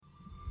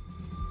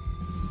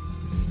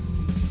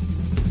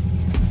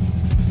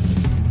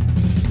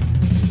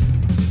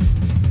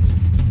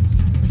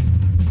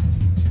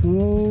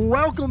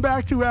Welcome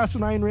back to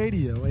Asinine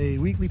Radio, a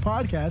weekly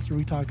podcast where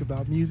we talk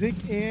about music,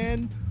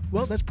 and,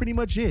 well, that's pretty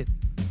much it.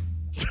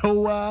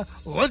 So,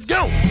 let's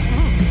go!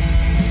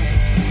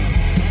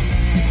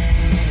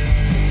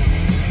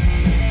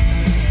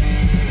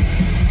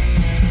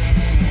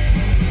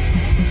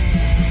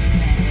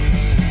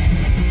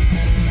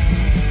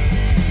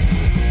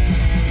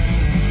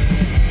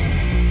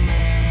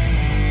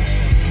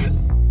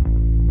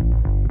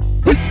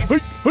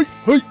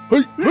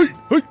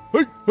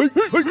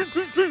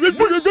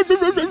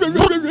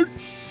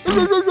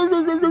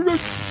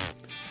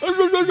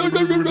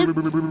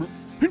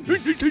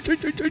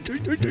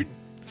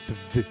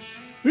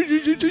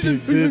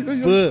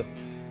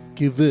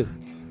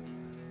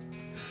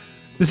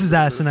 This is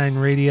Asinine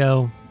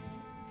Radio.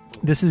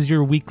 This is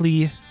your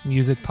weekly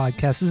music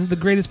podcast. This is the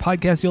greatest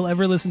podcast you'll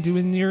ever listen to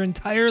in your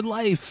entire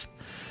life.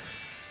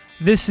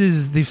 This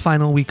is the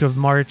final week of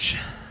March.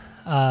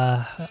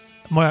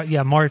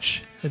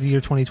 March of the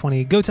year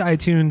 2020. Go to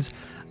iTunes.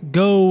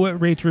 Go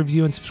rate,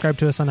 review, and subscribe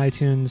to us on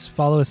iTunes.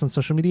 Follow us on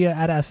social media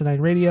at Asinine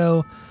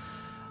Radio.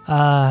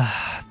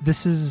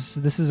 This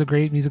is a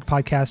great music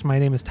podcast. My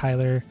name is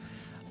Tyler.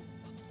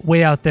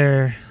 Way out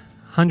there,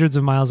 hundreds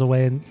of miles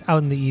away, and out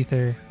in the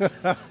ether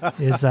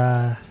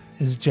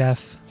is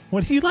Jeff.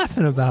 What are you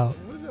laughing about?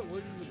 What does that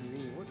word even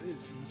mean? What is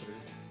ether?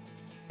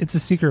 It's a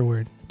secret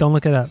word. Don't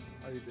look it up.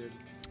 I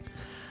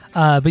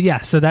did. But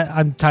yeah, so that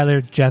I'm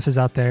Tyler. Jeff is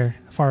out there,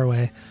 far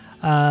away.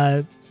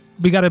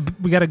 We got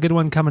a good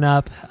one coming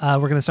up.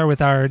 We're gonna start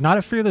with our Not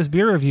a Fearless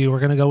beer review. We're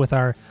gonna go with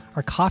our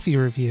coffee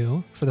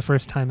review for the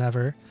first time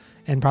ever,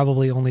 and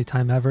probably only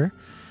time ever.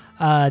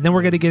 Then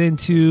we're gonna get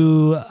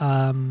into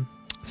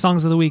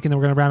songs of the week, and then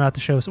we're gonna round out the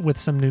show with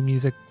some new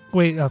music.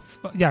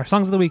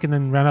 Songs of the week, and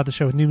then round out the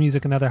show with new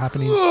music and other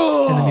happenings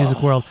in the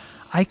music world.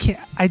 I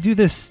do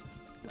this.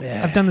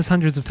 Yeah. I've done this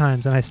hundreds of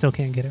times, and I still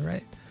can't get it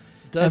right.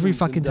 Every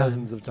fucking time.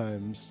 Dozens of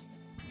times.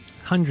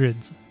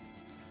 Hundreds.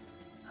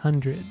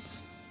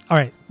 All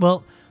right.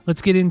 Well,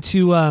 let's get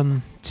into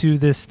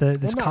this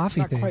coffee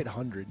not thing. Not quite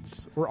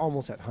hundreds. We're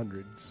almost at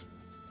hundreds.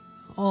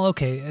 Oh,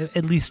 okay.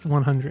 At least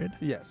 100.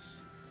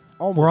 Yes.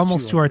 We're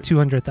almost 200. to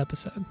our 200th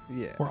episode.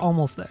 Yeah. We're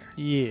almost there.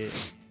 Yeah.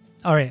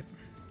 All right.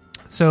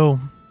 So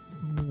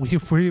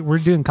we're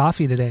doing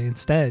coffee today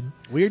instead.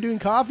 We're doing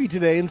coffee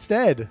today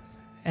instead.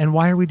 And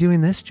why are we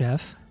doing this,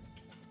 Jeff?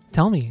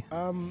 Tell me.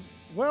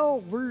 Well,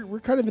 we're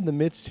kind of in the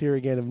midst here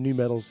again of new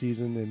metal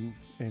season,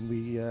 and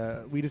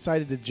we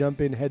decided to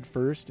jump in head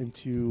first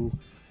into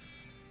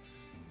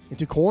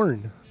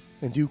Korn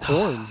and do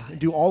Korn and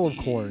do all of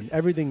Korn,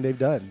 everything they've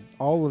done,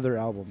 all of their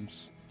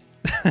albums,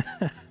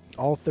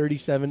 all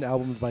 37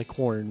 albums by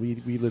Korn.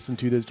 We listened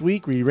to this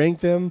week. We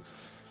ranked them,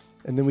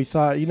 and then we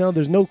thought,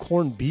 there's no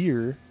Korn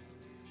beer,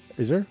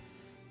 is there?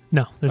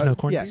 No, there's no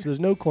Korn beer. So there's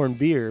no Korn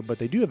beer, but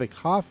they do have a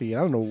coffee. I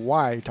don't know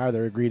why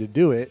Tyler agreed to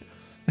do it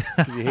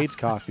because he hates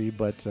coffee,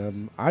 but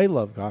I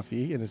love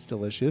coffee and it's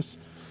delicious.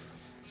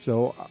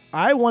 So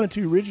I wanted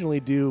to originally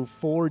do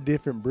 4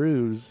 different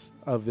brews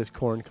of this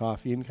Korn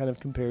coffee and kind of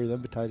compare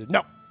them, but Tyler said,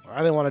 no, I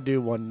only want to do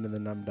one and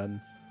then I'm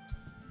done.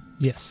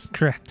 Yes,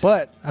 correct.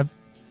 But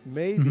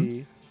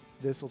maybe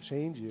this will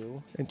change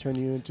you and turn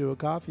you into a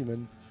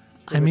coffeeman.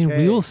 I mean,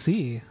 we will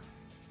see.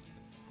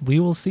 We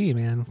will see,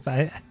 man.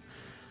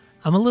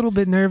 I'm a little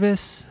bit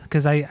nervous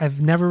because I've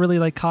never really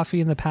liked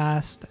coffee in the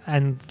past,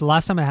 and the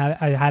last time I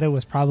had it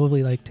was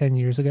probably like 10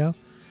 years ago.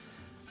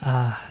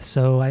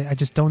 So I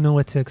just don't know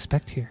what to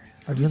expect here.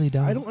 I really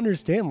don't. I don't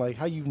understand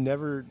how you've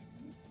never,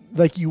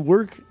 you've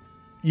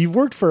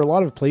worked for a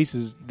lot of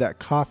places that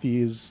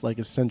coffee is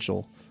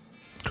essential.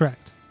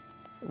 Correct.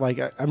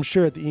 I'm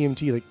sure at the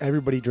EMT,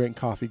 everybody drank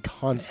coffee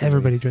constantly.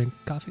 Everybody drank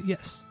coffee.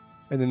 Yes.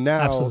 And then now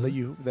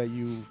Absolutely. that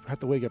you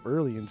have to wake up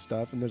early and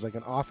stuff, and there's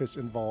an office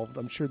involved,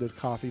 I'm sure there's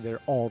coffee there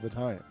all the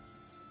time.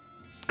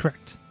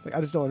 Correct.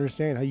 I just don't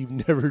understand how you've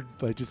never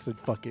just said,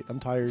 fuck it, I'm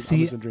tired, I'm just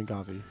going to drink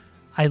coffee.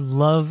 I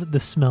love the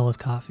smell of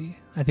coffee.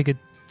 I think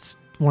it's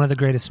one of the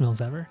greatest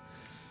smells ever.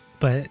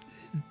 But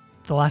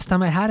the last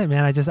time I had it,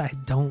 man, I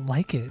don't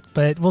like it.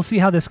 But we'll see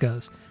how this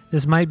goes.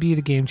 This might be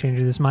the game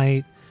changer. This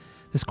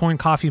Korn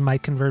coffee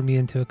might convert me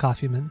into a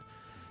coffeeman.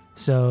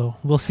 So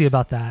we'll see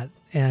about that.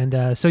 And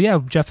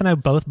Jeff and I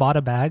both bought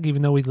a bag,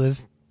 even though we live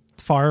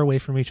far away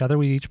from each other.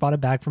 We each bought a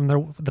bag from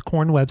the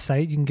Korn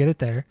website. You can get it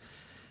there.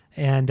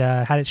 And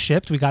had it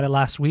shipped. We got it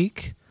last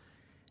week.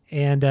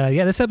 And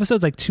this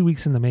episode's 2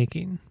 weeks in the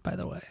making, by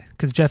the way.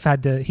 Because Jeff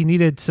he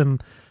needed some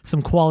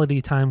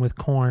quality time with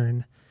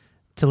Korn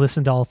to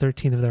listen to all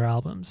 13 of their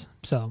albums.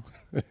 So,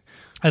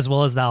 as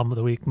well as the album of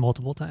the week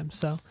multiple times.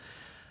 So,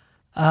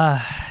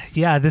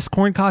 this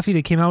Korn coffee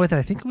they came out with,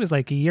 I think it was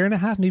a year and a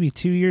half, maybe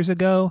 2 years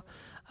ago.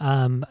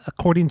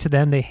 According to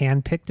them, they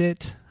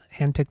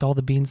handpicked all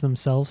the beans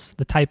themselves,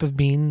 the type of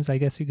beans, I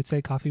guess you could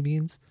say, coffee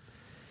beans.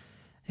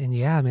 And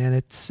yeah, man,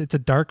 it's a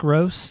dark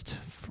roast.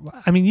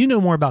 I mean, you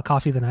know more about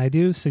coffee than I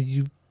do, so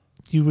you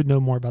would know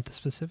more about the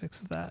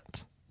specifics of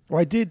that. Well,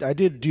 I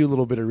did do a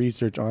little bit of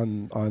research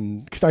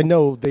on because I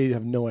know they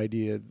have no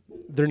idea.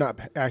 They're not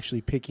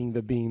actually picking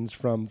the beans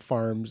from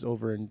farms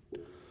over in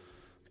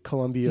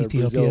Colombia or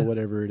Ethiopia. Brazil,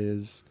 whatever it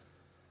is.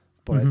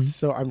 But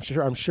so I'm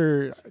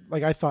sure.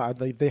 Like I thought,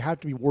 like they have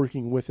to be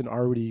working with an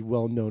already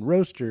well-known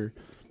roaster,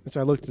 and so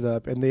I looked it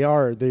up, and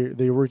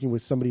they're working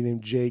with somebody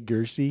named Jay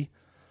Gersey.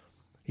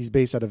 He's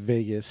based out of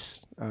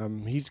Vegas.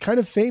 He's kind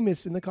of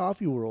famous in the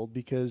coffee world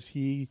because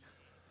he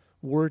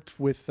worked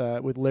with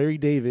Larry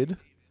David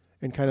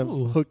and kind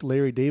of hooked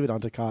Larry David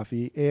onto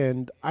coffee.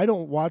 And I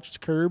don't watch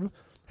Curb.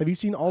 Have you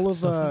seen all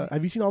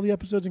Have you seen all the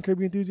episodes in Curb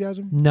Your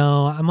Enthusiasm?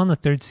 No, I'm on the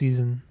 3rd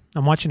season.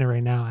 I'm watching it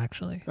right now,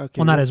 actually. Okay,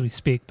 well, not as we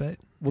speak, but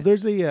well,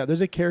 there's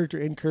a character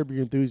in Curb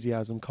Your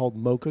Enthusiasm called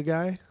Mocha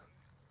Guy.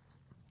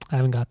 I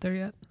haven't got there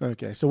yet.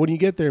 Okay, so when you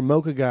get there,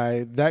 Mocha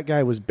Guy, that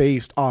guy was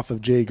based off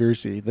of Jay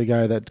Gersey, the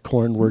guy that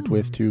Korn worked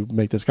with to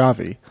make this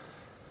coffee.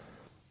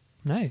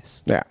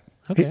 Nice. Yeah.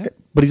 Okay.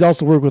 But he's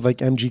also worked with like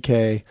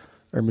MGK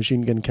or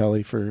Machine Gun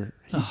Kelly for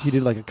he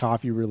did like a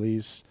coffee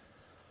release.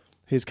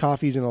 His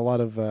coffee's in a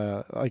lot of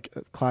like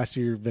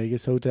classier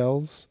Vegas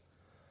hotels.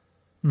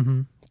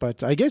 Mm-hmm.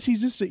 But I guess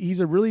he's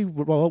a really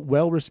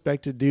well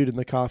respected dude in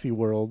the coffee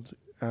world.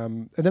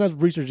 And then I was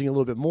researching a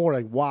little bit more,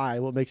 like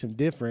what makes him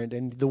different,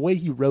 and the way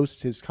he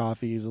roasts his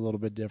coffee is a little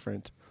bit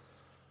different.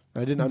 I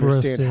didn't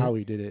understand how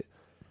he did it.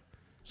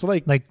 So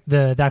like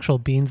the actual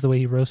beans, the way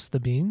he roasts the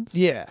beans.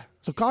 Yeah.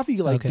 So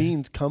coffee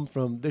beans come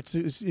from it's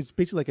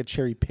basically like a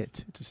cherry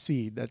pit. It's a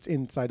seed that's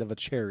inside of a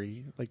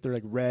cherry. Like they're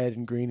like red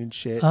and green and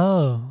shit.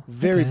 Oh,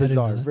 very okay,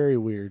 bizarre, very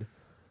weird.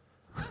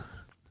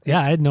 Yeah,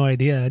 I had no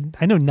idea.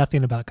 I know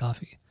nothing about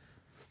coffee.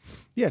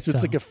 Yeah, so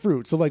it's like a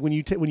fruit. So like when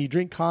you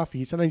drink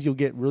coffee, sometimes you'll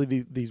get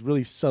really these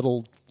really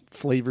subtle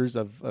flavors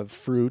of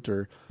fruit,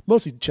 or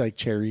mostly like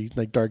cherry,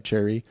 like dark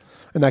cherry,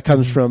 and that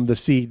comes from the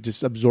seed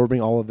just absorbing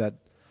all of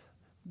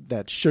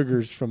that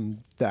sugars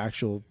from the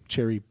actual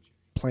cherry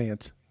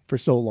plant for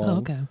so long. Oh,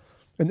 okay.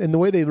 And the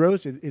way they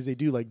roast it is they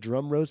do like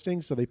drum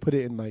roasting, so they put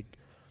it in like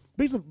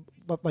basically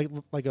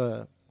like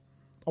a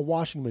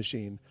washing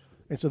machine,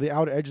 and so the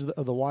outer edge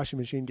of the washing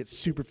machine gets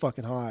super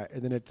fucking hot,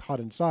 and then it's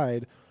hot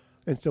inside.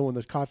 And so when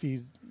the coffee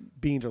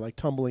beans are like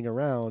tumbling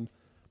around,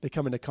 they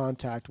come into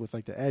contact with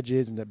like the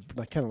edges, and it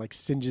like kind of like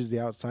singes the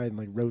outside and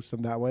like roasts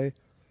them that way.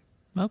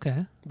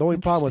 Okay. The only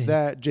problem with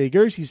that, Jay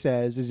Gersey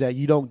says, is that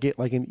you don't get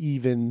like an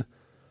even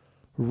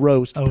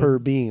roast per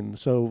bean.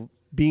 So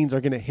beans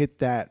are going to hit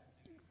that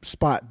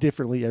spot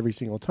differently every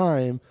single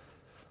time.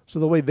 So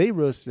the way they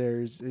roast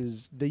theirs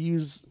is they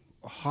use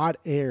hot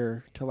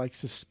air to like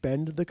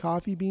suspend the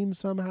coffee beans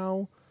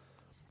somehow.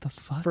 The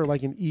fuck? For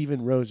like an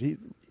even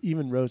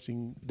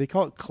roasting. They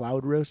call it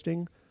cloud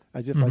roasting,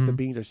 as if like the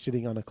beans are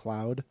sitting on a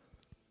cloud.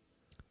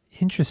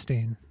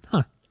 Interesting.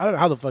 Huh. I don't know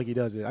how the fuck he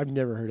does it. I've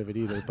never heard of it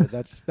either, but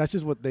that's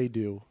just what they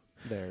do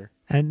there.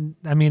 And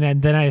I mean,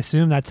 and then I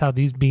assume that's how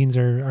these beans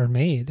are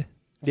made.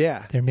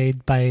 Yeah. They're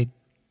made by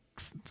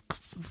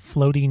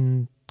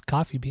floating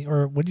coffee bean,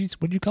 or what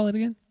did you call it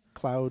again?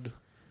 Cloud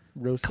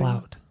roasting.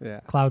 Cloud.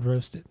 Yeah. Cloud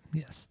roasted.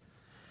 Yes.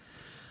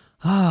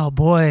 Oh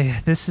boy,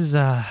 this is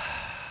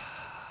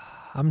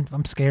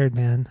I'm scared,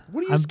 man.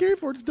 What are you scared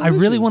for? It's delicious.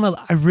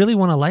 I really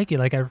want to like it.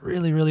 Like I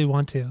really, really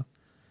want to.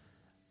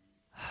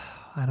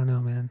 I don't know,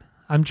 man.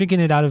 I'm drinking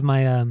it out of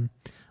my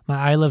my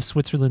I Love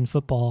Switzerland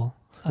football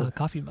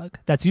coffee mug.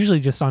 That's usually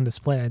just on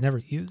display. I never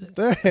use it.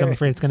 I'm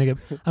afraid it's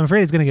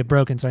gonna get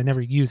broken, so I never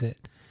use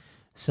it.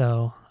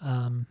 So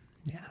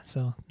yeah,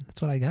 so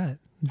that's what I got.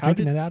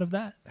 Drinking it out of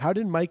that. How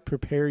did Mike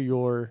prepare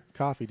your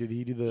coffee? Did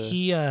he do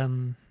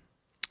the?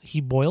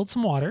 He boiled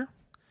some water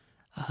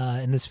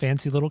in this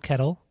fancy little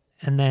kettle.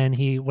 And then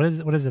what is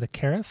it? A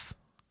carafe?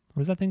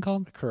 What is that thing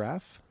called? A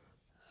carafe?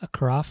 A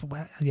carafe?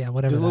 Yeah,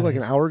 whatever. Does it look like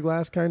an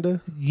hourglass, kind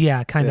of?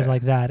 Yeah, kind of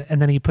like that.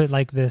 And then he put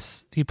like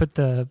this. He put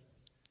the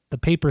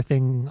paper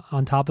thing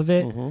on top of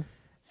it, and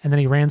then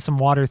he ran some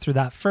water through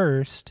that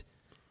first,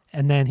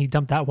 and then he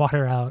dumped that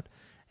water out,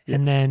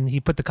 and then he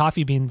put the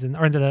coffee beans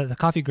into the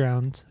coffee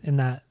grounds in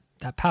that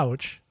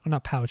pouch. Well,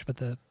 not pouch, but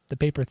the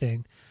paper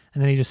thing,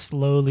 and then he just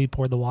slowly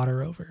poured the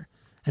water over,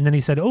 and then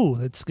he said,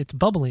 "Oh, it's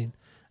bubbling."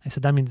 I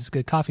said, that means it's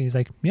good coffee. He's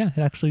like, yeah, it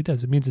actually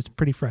does. It means it's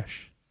pretty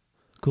fresh.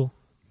 Cool.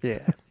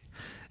 Yeah.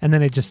 And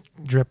then it just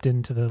dripped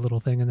into the little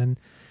thing. And then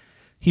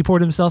he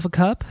poured himself a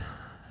cup.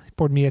 He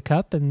poured me a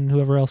cup and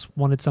whoever else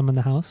wanted some in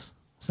the house.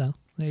 So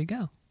there you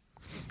go.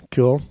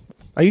 Cool.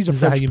 I used a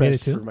French made it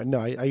press too? for mine. No,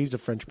 I used a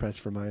French press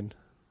for mine.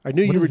 I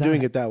knew What you were is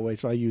doing that? it that way,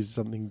 so I used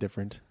something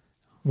different.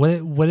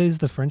 What is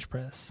the French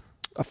press?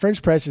 A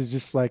French press is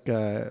just like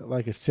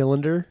a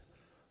cylinder,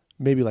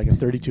 maybe like a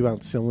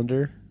 32-ounce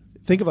cylinder.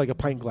 Think of like a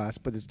pint glass,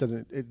 but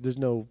there's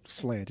no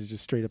slant. It's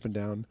just straight up and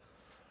down.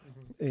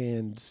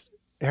 And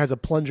it has a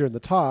plunger in the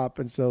top,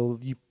 and so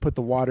you put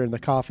the water and the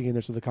coffee in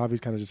there, so the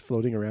coffee's kind of just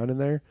floating around in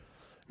there.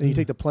 And you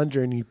take the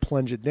plunger and you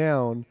plunge it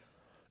down,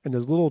 and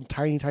there's little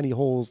tiny, tiny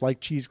holes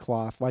like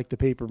cheesecloth, like the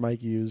paper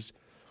Mike used,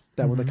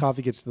 that when the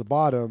coffee gets to the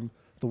bottom,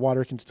 the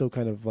water can still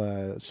kind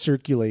of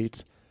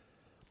circulate.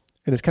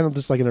 And it's kind of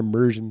just like an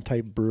immersion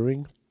type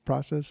brewing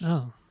process.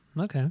 Oh,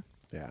 okay.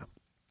 Yeah.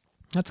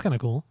 That's kind of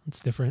cool. It's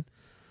different.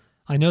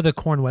 I know the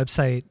Korn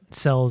website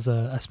sells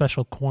a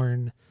special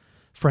Korn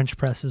French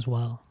press as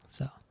well.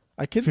 So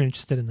if you're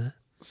interested in that.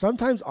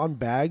 sometimes on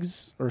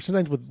bags, or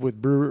sometimes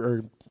with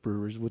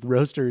brewers with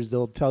roasters,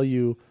 they'll tell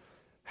you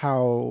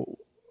how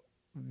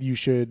you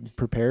should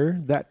prepare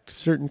that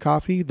certain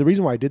coffee. The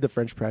reason why I did the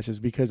French press is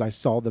because I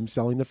saw them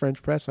selling the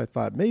French press. So I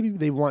thought maybe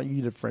they want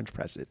you to French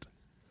press it.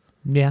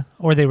 Yeah,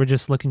 or they were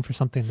just looking for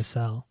something to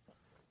sell.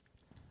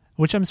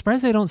 Which I'm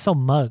surprised they don't sell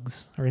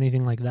mugs or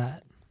anything like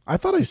that. I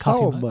thought I Like saw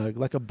a coffee mug,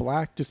 like a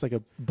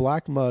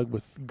black mug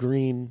with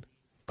green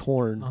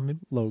corn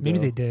logo. Maybe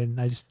they did.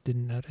 I just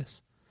didn't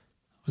notice.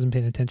 Wasn't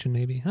paying attention.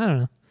 Maybe, I don't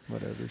know.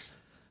 Whatever's.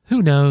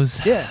 Who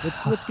knows? Yeah,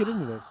 let's get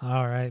into this.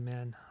 All right,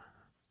 man.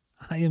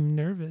 I am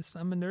nervous.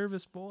 I'm a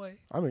nervous boy.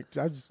 I'm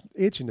just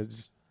itching to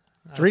just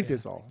drink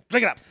this all.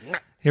 Drink it up.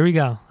 Here we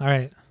go. All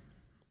right.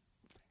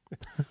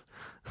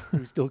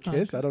 We still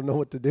kiss? I don't know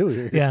what to do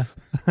here. Yeah.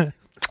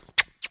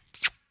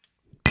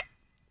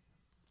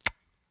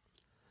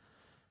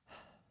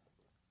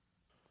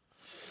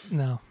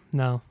 No.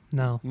 No?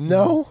 No.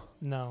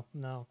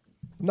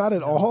 Not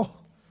at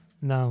all?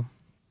 No.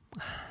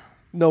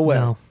 No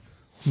way.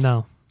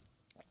 No.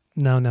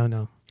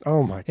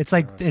 Oh my! It's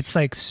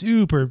like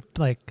super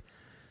like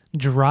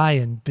dry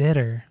and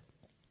bitter.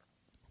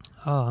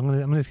 Oh, I'm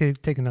gonna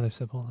take another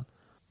sip. Hold on.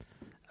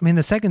 I mean,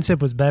 the second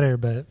sip was better,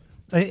 but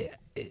it's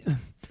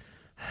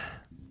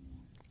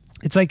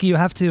like you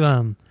have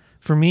to.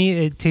 For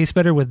me, it tastes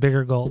better with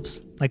bigger gulps.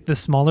 Like the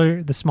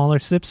smaller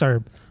sips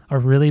are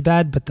really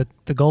bad, but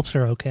the gulps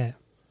are okay.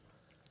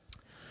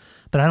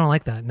 But I don't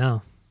like that.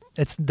 No,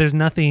 there's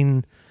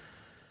nothing.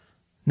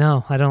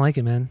 No, I don't like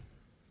it, man.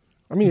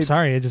 I mean, I'm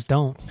sorry, I just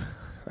don't.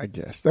 I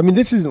guess. I mean,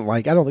 this isn't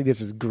like. I don't think this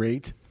is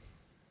great.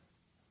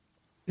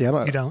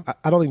 Yeah, You don't?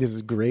 I don't think this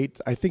is great.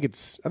 I think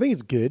it's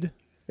good.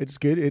 It's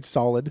good. It's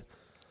solid.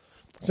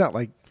 It's not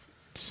like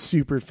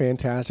super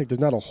fantastic. There's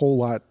not a whole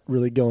lot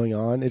really going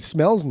on. It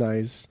smells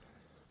nice.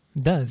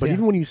 It does, But yeah.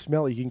 even when you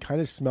smell it, you can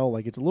kind of smell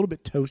like it's a little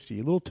bit toasty,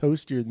 a little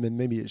toastier than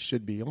maybe it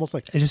should be. Almost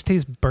like It just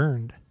tastes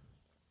burned.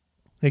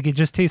 Like it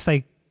just tastes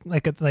like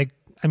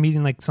I'm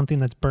eating like something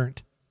that's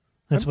burnt.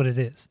 That's what it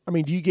is. I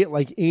mean, do you get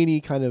like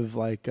any kind of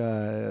like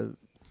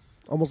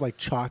almost like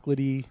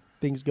chocolatey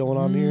things going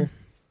on here?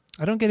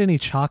 I don't get any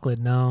chocolate,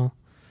 no.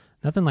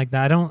 Nothing like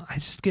that. I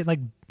just get like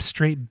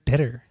straight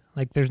bitter.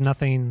 Like there's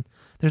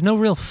no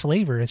real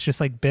flavor. It's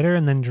just like bitter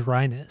and then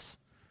dryness.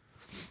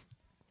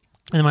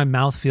 And then my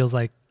mouth feels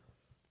like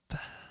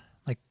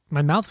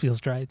my mouth feels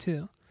dry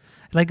too.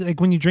 Like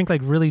when you drink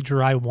like really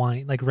dry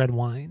wine, like red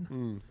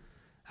wine.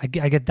 I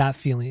get that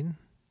feeling.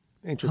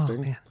 Interesting.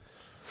 Oh, man.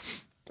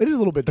 It is a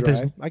little bit But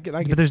dry. I get.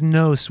 But there's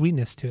no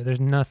sweetness to it. There's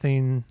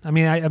nothing. I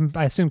mean,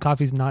 I assume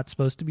coffee's not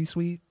supposed to be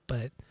sweet,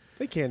 but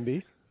It can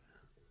be.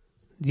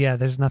 yeah,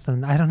 there's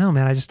nothing. I don't know,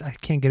 man. I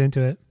can't get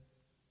into it.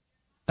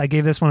 I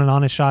gave this one an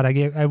honest shot.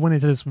 I went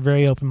into this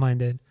very open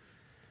minded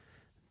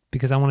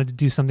because I wanted to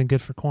do something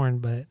good for corn,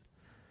 but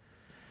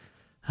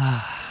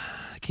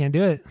I can't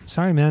do it.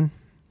 Sorry, man.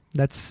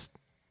 That's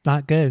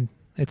not good.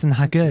 It's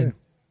not good. Yeah.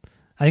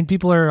 I think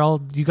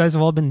you guys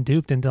have all been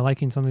duped into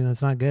liking something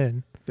that's not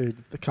good. Dude,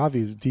 the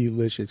coffee is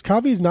delicious.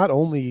 Coffee is not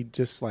only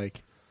just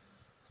like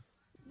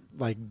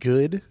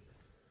good,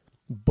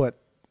 but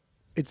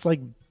it's like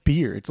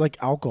beer. It's like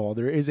alcohol.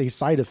 There is a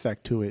side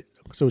effect to it,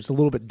 so it's a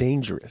little bit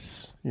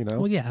dangerous. You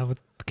know. Well, yeah, with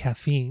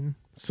caffeine.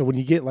 So when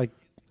you get like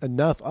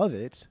enough of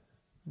it,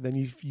 then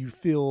you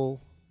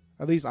feel.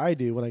 At least I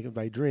do when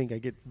I drink. I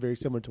get very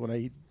similar to when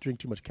I drink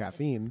too much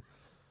caffeine.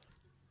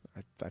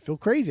 I feel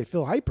crazy. I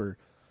feel hyper,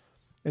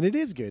 and it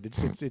is good.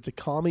 It's a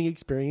calming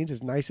experience.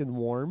 It's nice and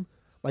warm.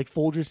 Like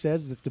Folger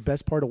says, it's the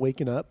best part of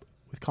waking up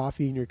with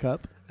coffee in your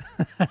cup.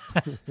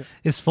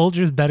 Is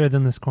Folgers better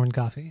than this corn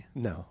coffee?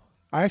 No.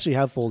 I actually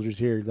have Folgers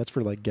here. That's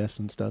for like guests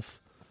and stuff.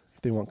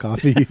 If they want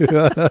coffee.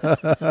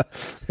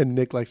 And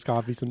Nick likes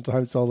coffee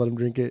sometimes, so I'll let him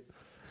drink it.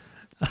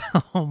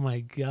 Oh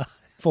my God.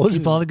 Folgers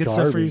Keep all the is good stuff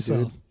for garbage,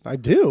 yourself. dude. I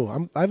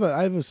do. I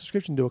have a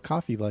subscription to a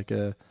coffee, like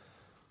a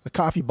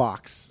coffee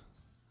box.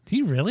 Do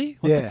you really?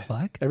 What the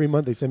fuck? Every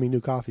month they send me new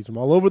coffees from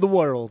all over the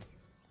world.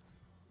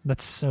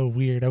 That's so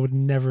weird. I would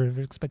never have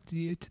expected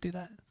you to do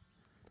that.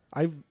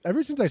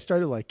 Ever since I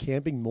started like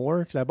camping more,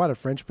 because I bought a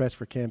French press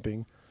for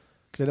camping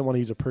because I didn't want to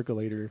use a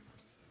percolator.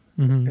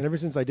 Mm-hmm. And ever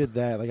since I did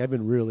that, like I've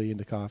been really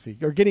into coffee,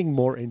 or getting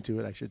more into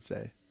it, I should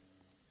say.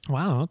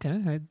 Wow.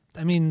 Okay.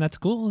 I mean, that's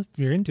cool if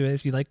you're into it.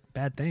 If you like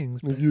bad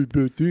things. But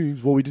Bad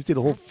things. Well, we just did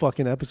a whole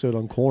fucking episode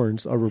on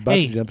corns, or we're about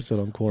to do an episode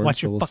on corns.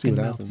 watch so your we'll see fucking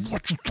what mouth. happens.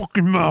 Watch your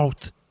fucking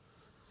mouth.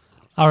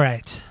 All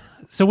right.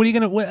 So what are you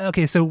gonna?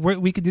 Okay. So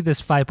we could do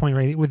this 5-point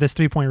rating with this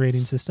 3-point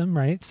rating system,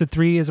 right? So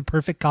 3 is a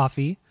perfect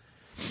coffee.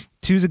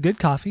 2 is a good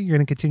coffee. You're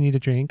gonna continue to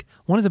drink.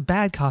 1 is a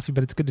bad coffee,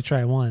 but it's good to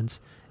try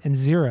once. And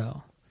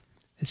 0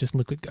 is just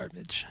liquid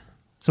garbage.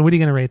 So what are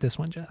you gonna rate this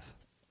one, Jeff?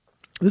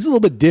 This is a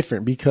little bit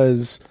different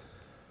because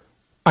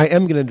I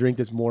am going to drink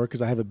this more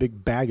because I have a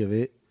big bag of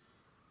it.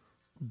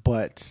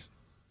 But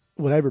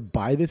would I ever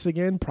buy this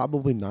again?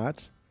 Probably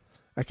not.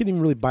 I couldn't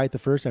even really buy it the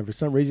first time. For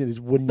some reason, it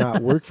just would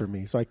not work for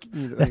me. So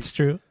That's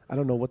true. I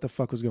don't know what the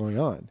fuck was going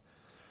on.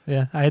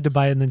 Yeah, I had to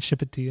buy it and then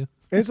ship it to you.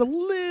 And it's a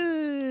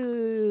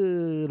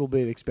little little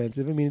bit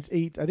expensive. I mean,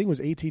 I think it was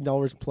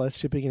 $18 plus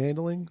shipping and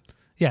handling.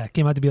 Yeah, it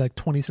came out to be like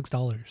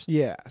 $26.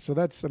 Yeah, so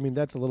that's a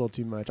little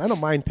too much. I don't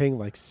mind paying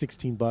like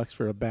 $16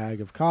 for a bag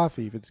of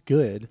coffee if it's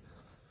good,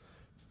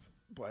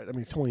 but I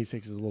mean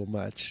 26 is a little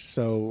much.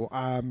 So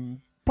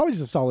probably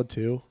just a solid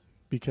 2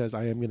 because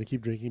I am going to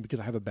keep drinking because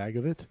I have a bag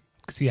of it.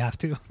 Because you have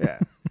to. Yeah.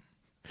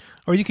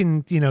 Or you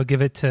can,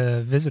 give it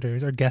to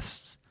visitors or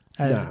guests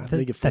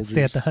they get that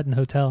stay at the Hutton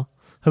Hotel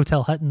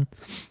Hutton.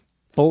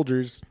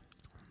 Folgers.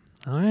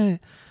 All right.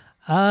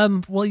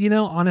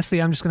 Well,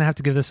 honestly, I'm just going to have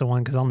to give this a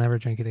 1 because I'll never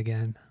drink it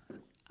again.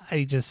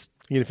 You going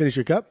to finish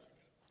your cup?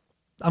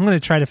 I'm going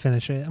to try to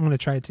finish it. I'm going to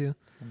try to.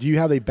 Do you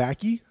have a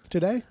Backy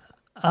today?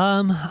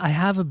 I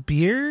have a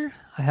beer,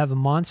 I have a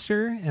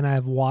Monster, and I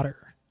have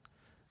water.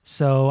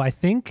 So I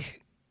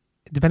think,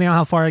 depending on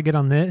how far I get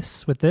on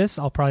this,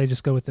 I'll probably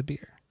just go with the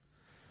beer.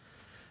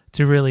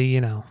 To really,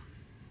 I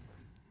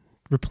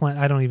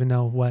don't even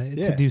know what,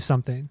 to do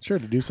something. Sure,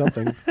 to do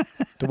something.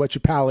 To wet your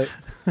palate.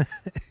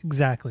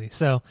 Exactly.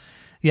 So,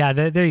 yeah,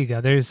 there you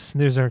go.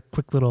 There's our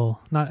quick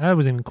little, I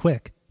wasn't even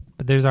quick,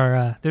 but there's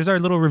our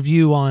little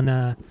review on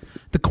the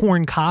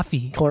corn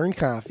coffee. Corn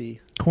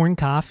coffee.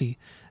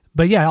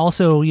 But yeah,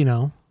 also,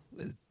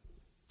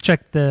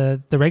 check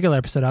the regular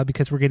episode out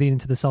because we're getting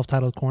into the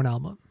self-titled Korn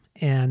album.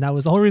 And that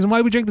was the whole reason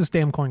why we drink this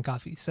damn corn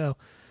coffee. So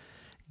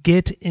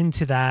get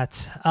into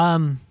that.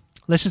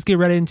 Let's just get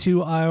right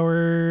into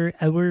our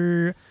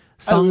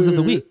songs of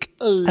the week.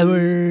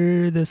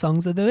 The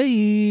songs of the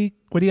week.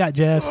 What do you got,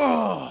 Jeff?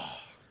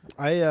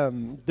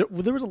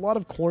 There was a lot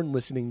of Korn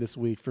listening this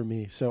week for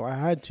me, so I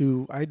had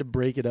to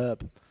break it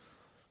up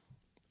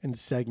in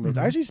segments.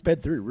 I actually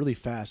sped through it really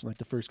fast in like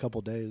the first couple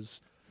of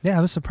days. Yeah,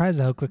 I was surprised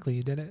at how quickly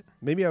you did it.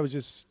 Maybe I was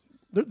just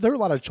there were a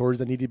lot of chores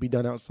that needed to be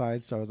done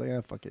outside, so I was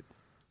like, fuck it,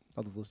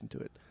 I'll just listen to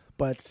it.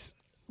 But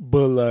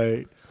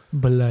I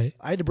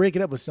had to break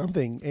it up with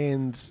something,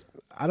 and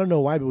I don't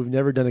know why, but we've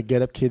never done a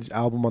Get Up Kids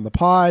album on the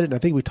pod, and I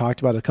think we talked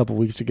about it a couple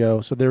weeks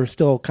ago. So they were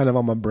still kind of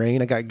on my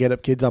brain. I got Get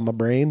Up Kids on my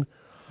brain,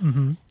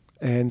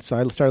 and so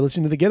I started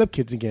listening to the Get Up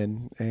Kids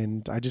again,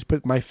 and I just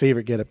put my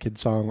favorite Get Up Kids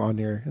song on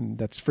there, and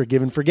that's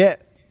 "Forgive and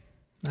Forget."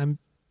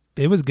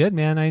 It was good,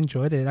 man. I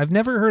enjoyed it. I've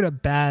never heard a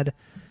bad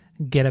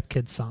Get Up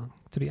Kids song,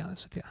 to be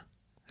honest with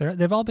you.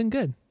 They've all been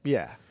good.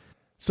 Yeah.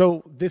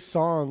 So this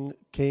song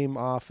came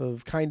off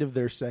of kind of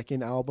their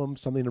second album,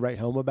 Something to Write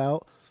Home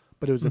About,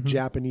 but it was a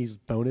Japanese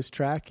bonus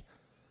track.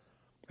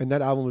 And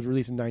that album was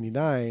released in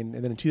 1999.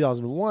 And then in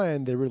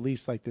 2001, they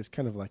released like this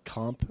kind of like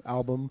comp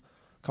album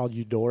called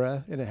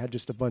Eudora. And it had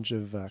just a bunch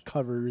of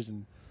covers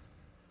and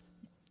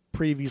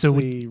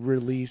previously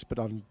released, but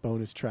on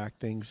bonus track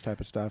things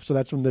type of stuff. So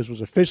that's when this was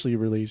officially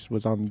released,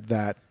 was on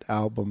that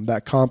album,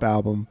 that comp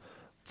album.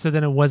 So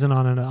then it wasn't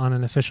on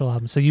an official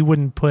album. So you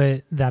wouldn't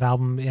put that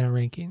album in a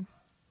ranking?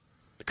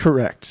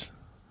 Correct.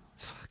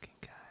 Fucking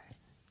guy.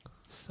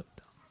 So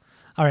dumb.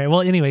 All right.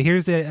 Well, anyway,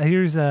 here's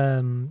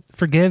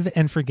Forgive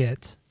and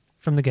Forget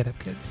from the Get Up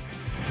Kids.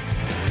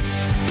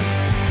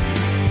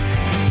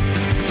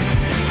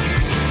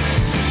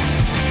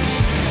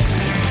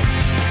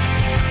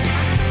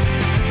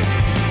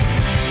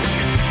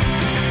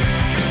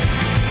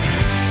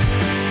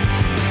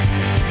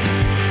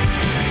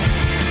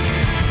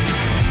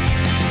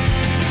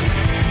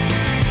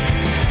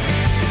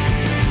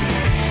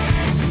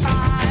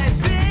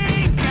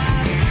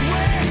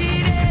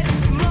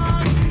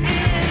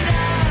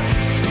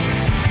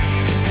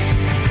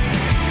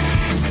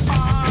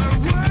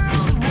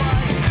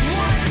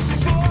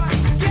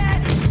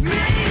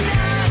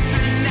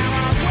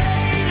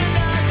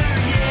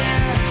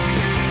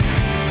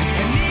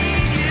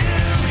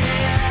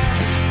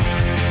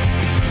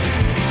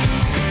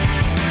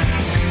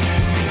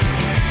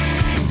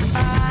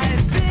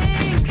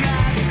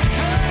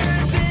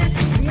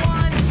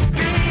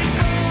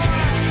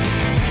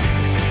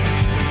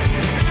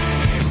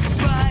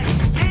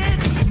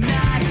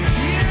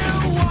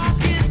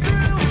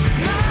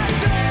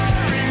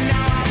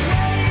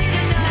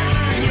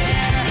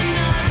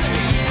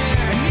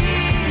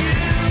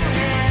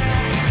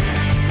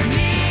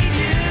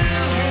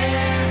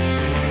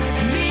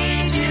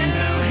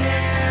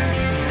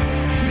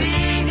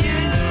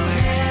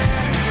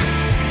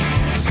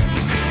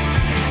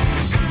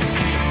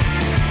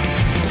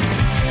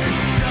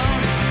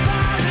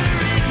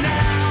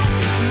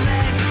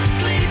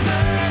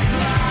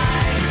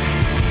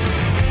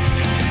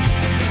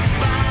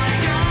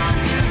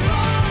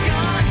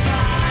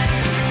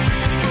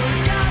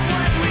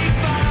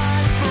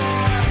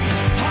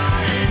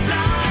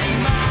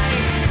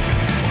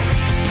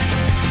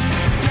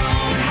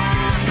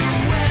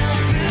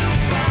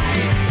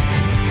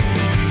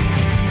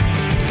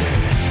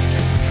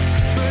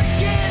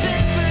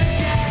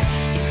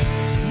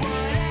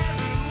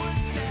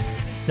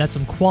 That's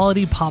some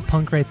quality pop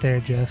punk right there,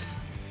 Jeff.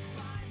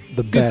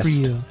 The Good best.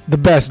 for you. The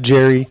best,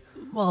 Jerry.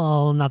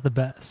 Well, not the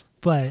best,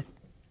 but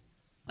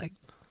like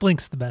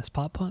Blink's the best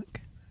pop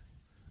punk.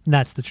 And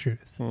that's the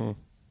truth. You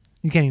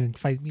can't even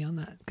fight me on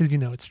that because you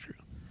know it's true.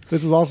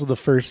 This was also the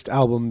first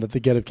album that the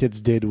Get Up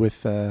Kids did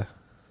with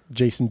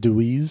Jason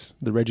Deweese,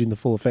 the Reggie and the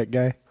Full Effect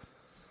guy.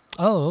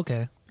 Oh,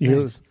 okay.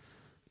 You Nice.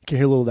 can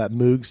hear a little of that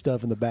Moog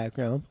stuff in the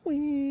background.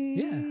 Whee,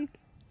 Yeah.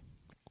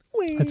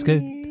 whee. That's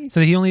good.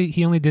 So he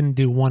only didn't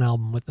do one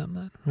album with them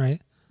then,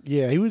 right?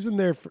 Yeah, he was in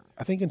there for,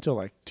 I think until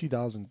like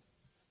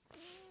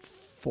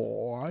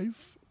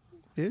 2005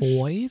 ish.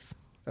 Five?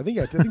 I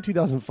think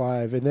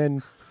 2005, and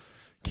then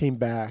came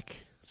back.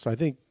 So I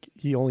think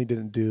he only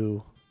didn't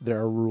do There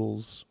Are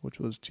Rules, which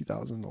was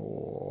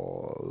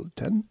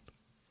 2010.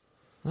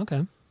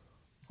 Okay.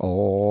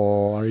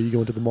 Oh, are you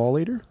going to the mall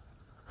later?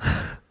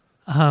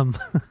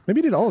 Maybe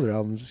he did all of their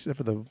albums except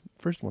for the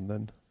first one.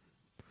 Then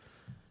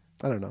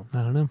I don't know.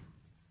 I don't know.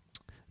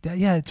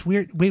 Yeah, it's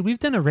weird. Wait, we've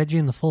done a Reggie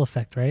and the Full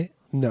Effect, right?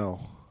 No,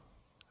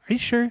 Are you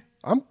sure?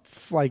 I'm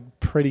like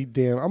pretty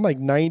damn. I'm like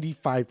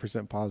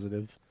 95%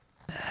 positive.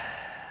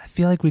 I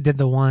feel like we did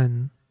the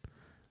one.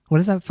 What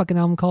is that fucking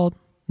album called?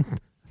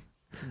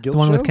 Guilt The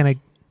one Show? with Can I?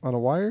 On a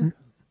Wire.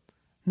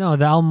 No,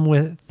 the album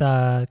with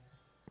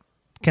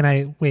Can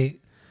I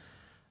wait?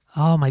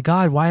 Oh my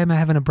God! Why am I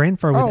having a brain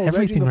fart with Reggie and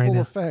everything the right Full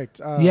now?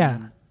 Effect. Yeah.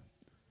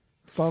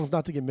 Songs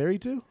Not to Get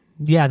Married to.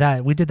 Yeah,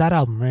 that we did that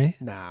album, right?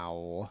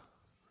 Now.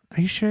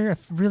 Are you sure? I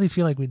really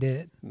feel like we did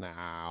it.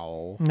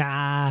 Now.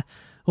 Nah.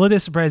 Well, it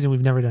is surprising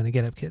we've never done a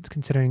Get Up Kids,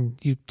 considering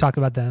you talk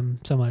about them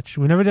so much.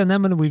 We've never done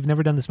them, and we've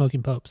never done the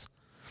Smoking Popes.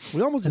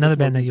 We almost did Another the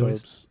band that Smoking you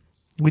always- Popes.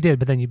 We did,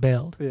 but then you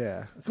bailed.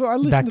 Yeah. Well, I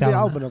listened backed to the out on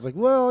album that. and I was like,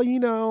 well,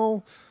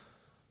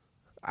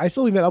 I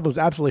still think that album is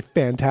absolutely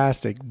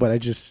fantastic, but I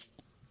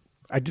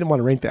didn't want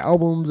to rank the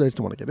albums. I just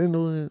didn't want to get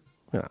into it.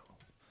 You know.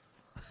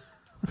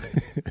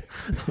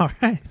 All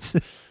right.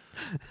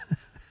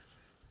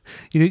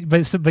 You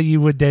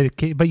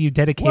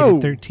dedicated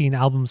Whoa. 13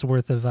 albums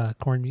worth of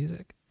Korn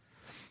music.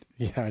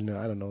 Yeah, I know.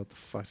 I don't know what the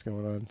fuck's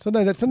going on.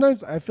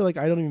 Sometimes I feel like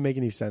I don't even make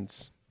any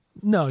sense.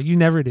 No, you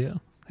never do.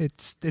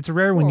 It's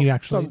rare when Well, you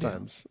actually do.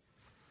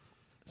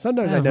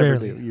 Sometimes I never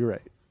rarely. do. You're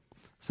right.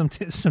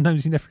 Sometimes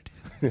you never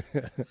do.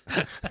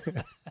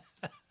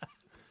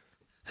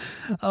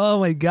 Oh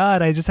my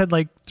God! I just had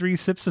like 3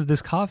 sips of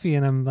this coffee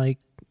and I'm like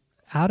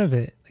out of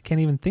it. I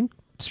can't even think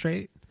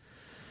straight.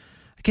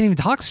 I can't even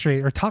talk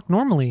straight or talk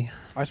normally.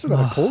 I still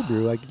got a cold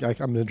brew. Like I'm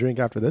gonna drink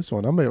after this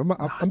one. I'm about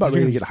You're ready to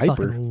gonna get be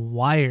hyper. fucking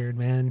wired,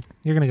 man.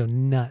 You're gonna go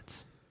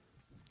nuts.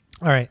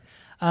 All right,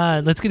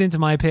 let's get into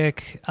my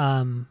pick.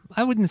 I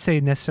wouldn't say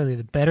necessarily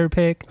the better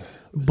pick,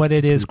 but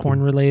it is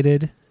Korn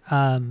related.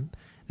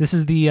 This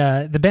is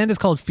the band is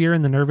called Fear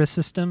in the Nervous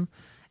System,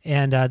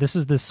 and this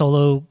is the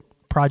solo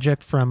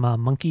project from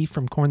Monkey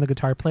from Korn, the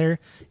guitar player.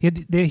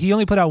 He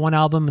only put out one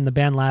album, and the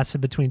band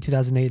lasted between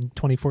 2008 and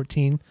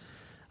 2014.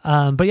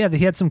 But yeah,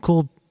 he had some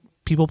cool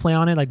people play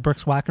on it, like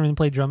Brooks Wackerman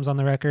played drums on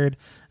the record.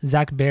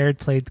 Zach Baird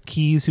played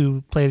keys,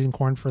 who played in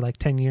Korn for like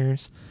 10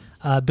 years.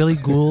 Billy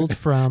Gould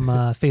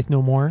from Faith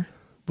No More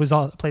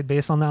played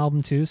bass on the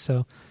album too.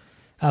 So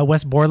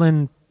Wes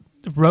Borland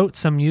wrote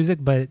some music,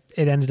 but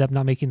it ended up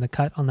not making the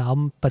cut on the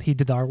album. But he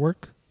did the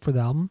artwork for the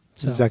album.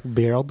 So. Zach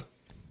Baird.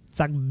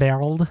 Zach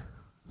Baird.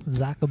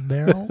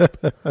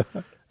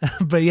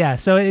 But yeah,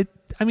 so I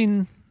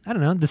don't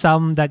know. This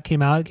album that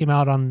came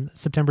out on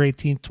September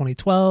 18th,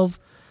 2012.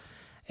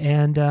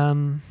 And I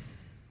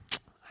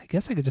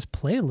guess I could just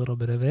play a little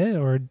bit of it.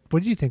 Or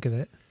what did you think of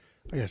it?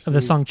 Of the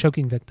song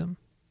Choking Victim?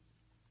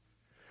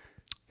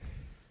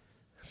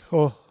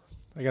 Oh,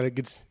 I got a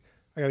good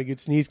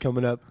sneeze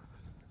coming up.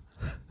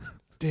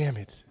 Damn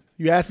it.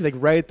 You asked me like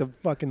right at the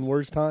fucking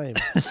worst time.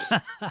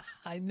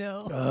 I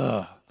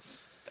know.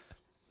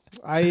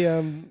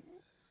 Ugh.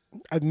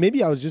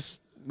 Maybe I was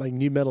just like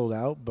new metaled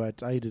out,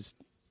 but I just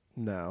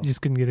no. You just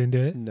couldn't get into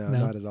it? No,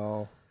 not at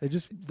all. It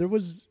just there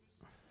wasn't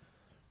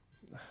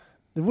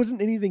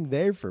anything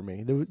there for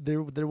me.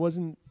 There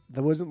wasn't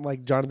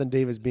like Jonathan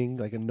Davis being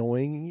like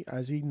annoying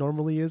as he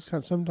normally is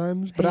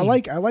sometimes. But Hey.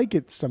 I like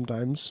it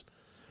sometimes.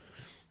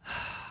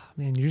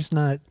 Man, you're just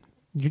not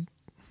you're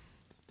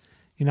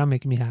not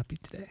making me happy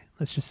today.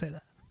 Let's just say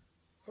that.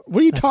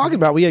 What are you That's talking right.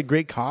 about? We had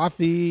great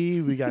coffee.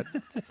 We got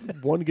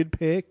one good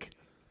pick.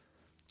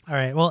 All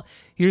right. Well,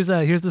 here's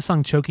the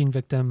song Choking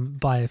Victim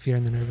by Fear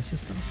in the Nervous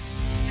System.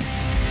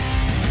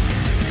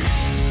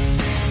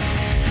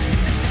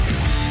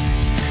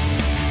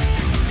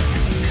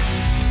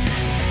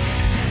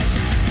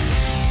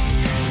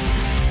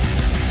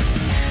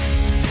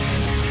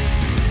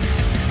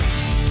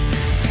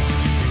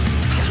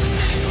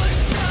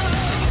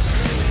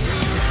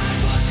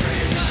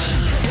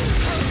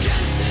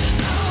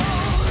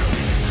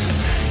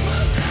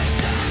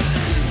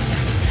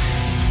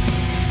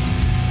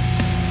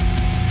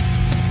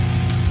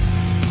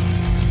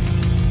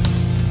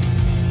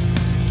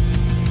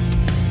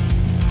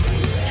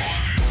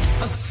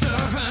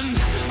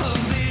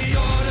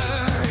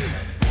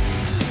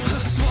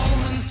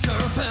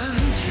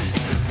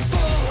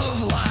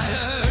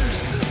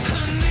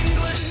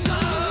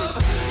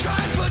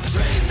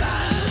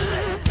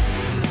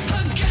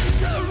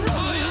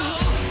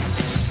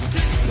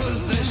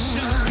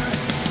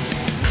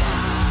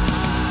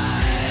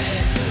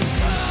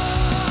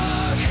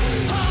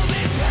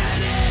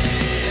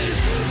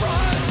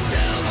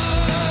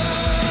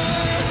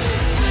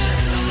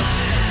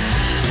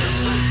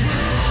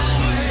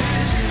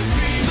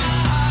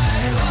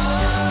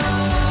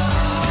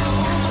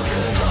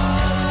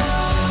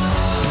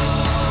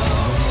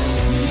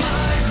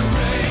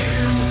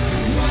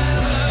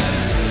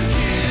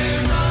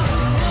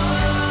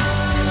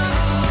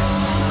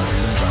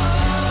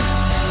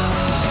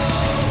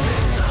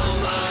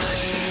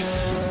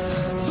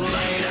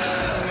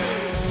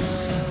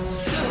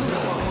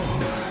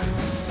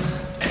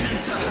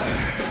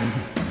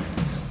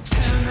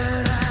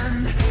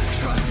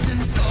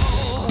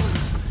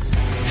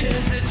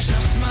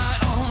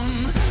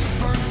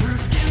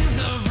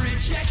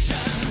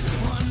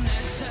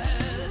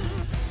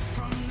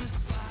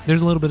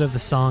 there's a little bit of the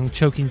song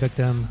 "Choking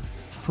Victim"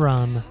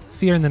 from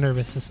Fear in the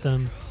Nervous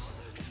System,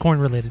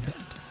 Korn-related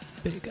band.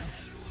 There you go.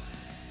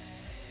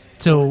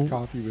 So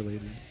Coffee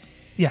related.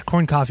 yeah,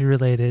 Korn Coffee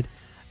related.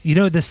 You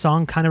know, this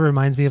song kind of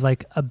reminds me of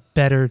like a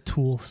better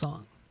Tool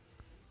song.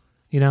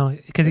 You know,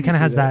 because he I can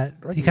kind of see has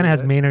that. that. I He can kind of hear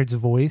has that. Maynard's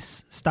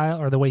voice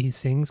style, or the way he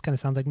sings kind of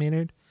sounds like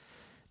Maynard.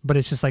 But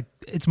it's just like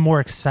it's more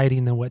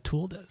exciting than what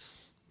Tool does.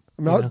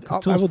 I mean, You know, 'cause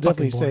I Tool's will fucking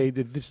definitely boring. say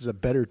that this is a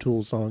better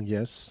Tool song,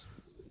 yes.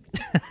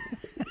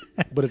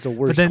 But it's a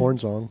worse then- Korn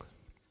song.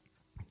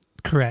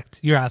 Correct.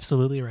 You're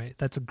absolutely right.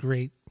 That's a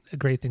great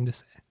thing to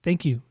say.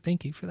 Thank you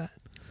for that.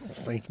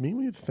 Thank me?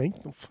 Will you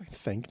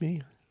thank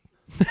me?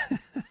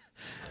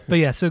 But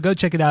yeah, so go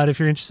check it out if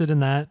you're interested in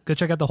that. Go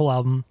check out the whole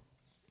album.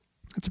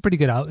 It's a pretty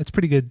good out. It's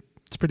pretty good.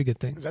 It's a pretty good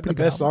thing. Is that Pretty the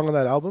good best album. song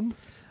on that album?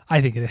 I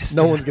think it is.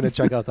 No Yeah. one's going to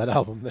check out that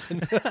album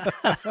then.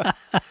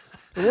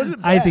 It wasn't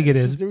I bad. think it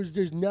It's is. just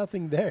there's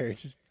nothing there.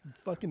 It's just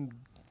fucking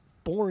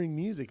boring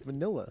music,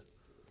 vanilla.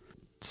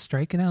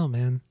 Striking out,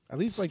 man. At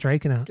least like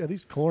Striking out. at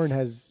least Korn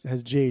has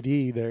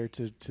JD there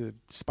to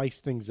spice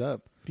things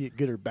up, be it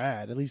good or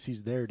bad. At least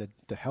he's there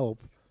to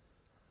help.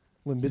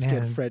 Limp Bizkit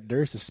Man. had Fred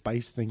Durst to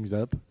spice things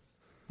up.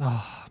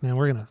 Oh man,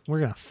 we're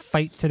gonna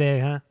fight today,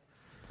 huh?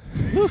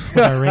 With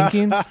our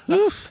rankings.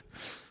 Oof.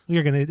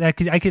 We're gonna. I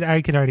could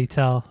already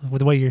tell with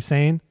the way you're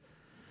saying.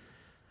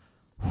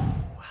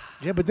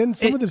 Yeah, but then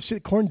some of the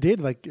shit Korn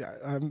did, like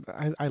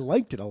I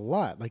liked it a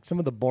lot. Like some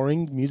of the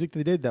boring music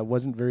they did that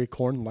wasn't very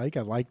Korn like,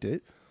 I liked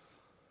it.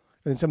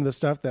 And then some of the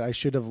stuff that I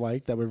should have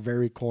liked that were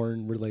very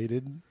Korn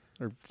related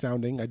or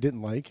sounding, I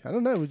didn't like. I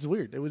don't know. It was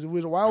weird. It was a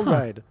wild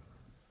ride.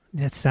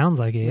 That sounds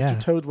like it. Yeah, Mr.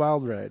 Toad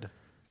Wild Ride.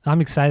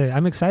 I'm excited.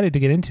 I'm excited to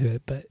get into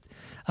it.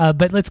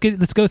 But let's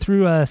go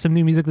through some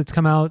new music that's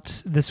come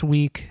out this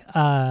week.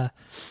 9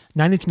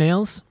 Inch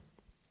Nails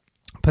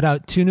put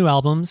out 2 new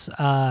albums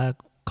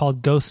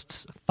called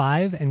Ghosts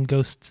 5 and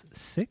Ghosts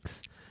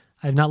 6.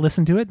 I have not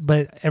listened to it,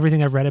 but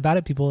everything I've read about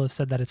it, people have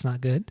said that it's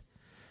not good.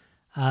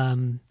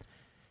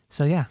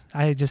 So yeah,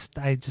 I just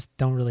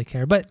don't really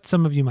care, but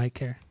some of you might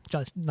care,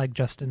 like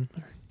Justin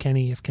or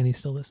Kenny, if Kenny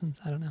still listens.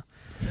 I don't know.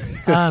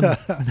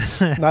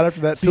 Not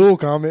after that Tool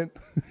comment.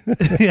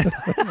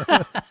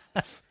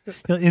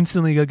 He'll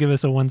instantly go give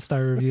us a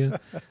 1-star review.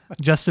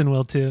 Justin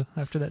will too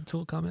after that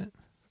Tool comment.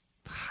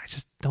 I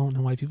just don't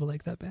know why people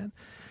like that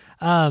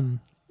band.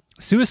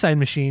 Suicide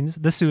Machines,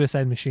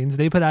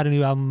 they put out a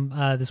new album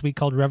this week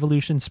called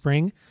Revolution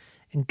Spring,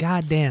 and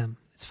goddamn,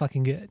 it's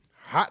fucking good.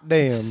 Hot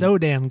damn. It's so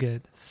damn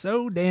good.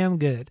 So damn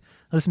good.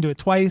 I listened to it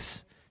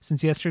twice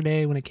since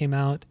yesterday when it came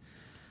out.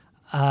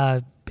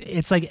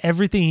 It's like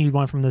everything you'd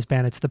want from this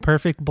band. It's the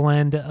perfect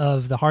blend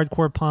of the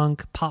hardcore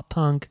punk, pop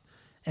punk,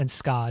 and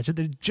ska.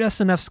 There's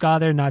just enough ska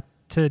there not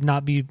to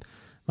not be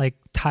like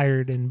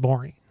tired and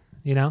boring,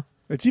 you know?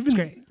 It's even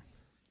Great.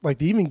 like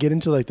they even get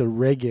into like the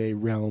reggae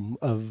realm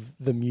of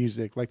the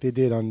music, like they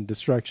did on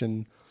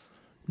Destruction,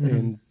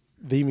 and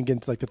they even get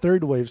into like the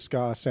third wave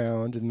ska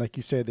sound, and like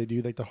you said, they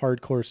do like the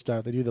hardcore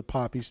stuff, they do the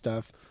poppy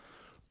stuff.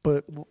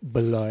 But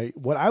like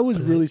what I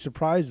was really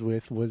surprised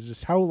with was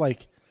just how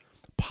like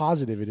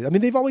positive it is. I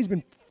mean, they've always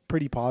been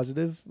pretty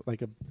positive,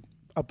 like a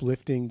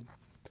uplifting,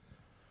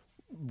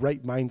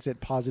 right mindset,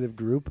 positive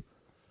group.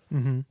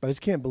 But I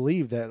just can't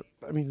believe that.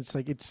 I mean, it's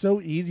like it's so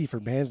easy for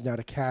bands now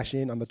to cash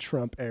in on the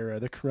Trump era,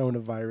 the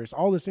coronavirus,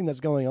 all this thing that's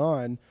going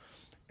on,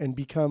 and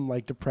become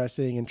like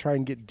depressing and try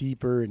and get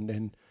deeper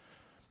and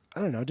I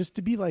don't know, just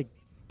to be like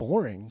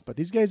boring. But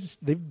these guys,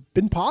 they've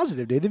been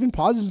positive. They've been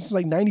positive since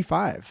like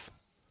 '95.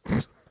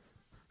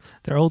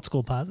 They're old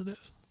school positive.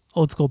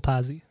 Old school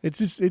posy.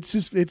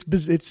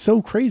 It's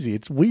so crazy.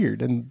 It's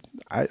weird, and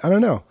I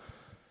don't know.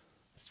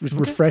 It's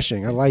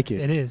refreshing. I like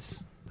it. It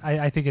is.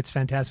 I think it's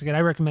fantastic, and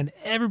I recommend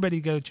everybody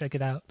go check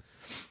it out.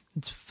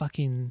 It's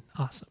fucking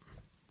awesome.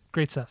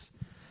 Great stuff.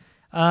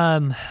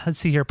 Let's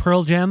see here.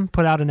 Pearl Jam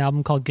put out an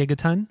album called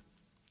Gigaton.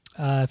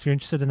 If you're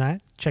interested in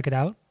that, check it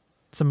out.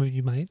 Some of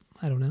you might.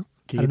 I don't know.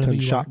 I don't know who Gigaton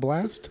you Shot are.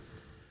 Blast.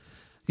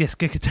 Yes,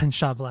 Gigaton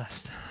Shot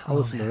Blast. I'll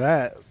listen to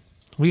that.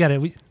 We got it.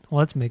 Well,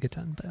 let's make a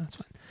ton, but that's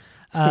fine.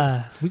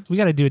 We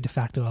got to do a de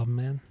facto album,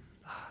 man.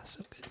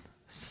 So good.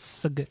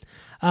 So good.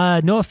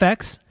 No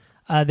Effects.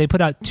 They put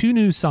out 2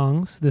 new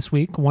songs this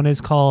week. One is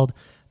called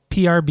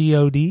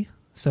PRBOD,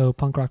 so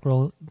Punk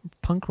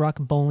Rock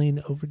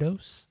Bowling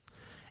Overdose.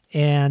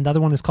 And the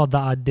other one is called The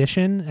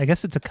Audition. I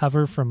guess it's a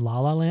cover from La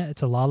La Land.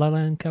 It's a La La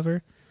Land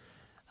cover.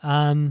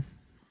 I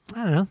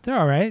don't know. They're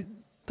all right.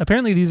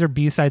 Apparently these are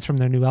B-sides from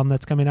their new album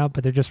that's coming out,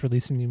 but they're just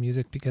releasing new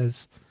music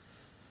because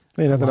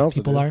Hey, nothing a lot else.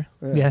 of people to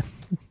do. are. Yeah,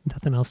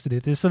 nothing else to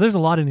do. So there's a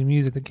lot of new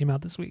music that came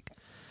out this week.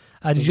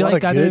 Did There's you a lot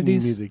like of either good of new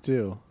these? music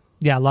too?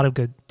 Yeah, a lot of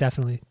good.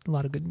 Definitely a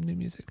lot of good new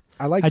music.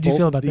 I like How'd you both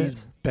feel of about these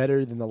this?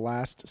 better than the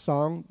last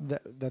song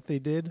that they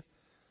did.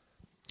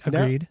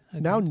 Agreed.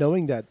 Now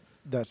knowing that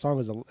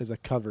song is a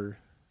cover,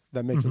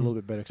 that makes it a little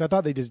bit better. Because I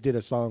thought they just did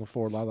a song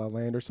for La La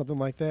Land or something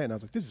like that, and I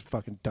was like, this is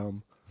fucking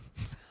dumb.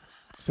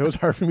 So it was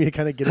hard for me to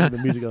kind of get into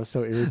the music. I was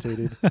so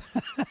irritated.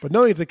 But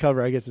knowing it's a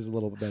cover, I guess is a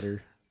little bit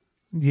better.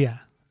 Yeah,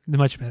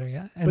 Much better,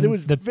 yeah. And but it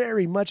was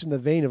very much in the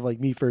vein of like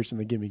Me First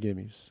and the Gimme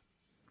Gimmes.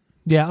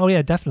 Yeah, oh yeah,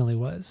 it definitely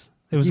was.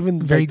 It was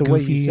even very like the goofy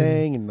way he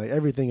sang and like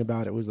everything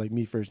about it was like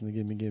Me First and the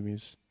Gimme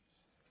Gimmes.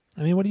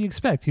 I mean, what do you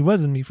expect? He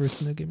was in Me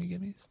First and the Gimme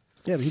Gimmes.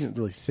 Yeah, but he didn't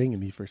really sing in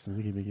Me First and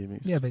the Gimme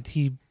Gimmes. Yeah, but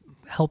he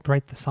helped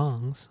write the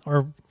songs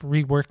or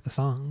rework the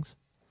songs.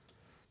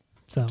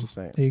 So Just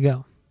saying. there you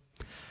go.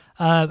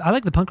 I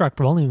like the punk rock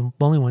bowling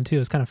one too.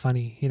 It's kind of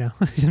funny, you know,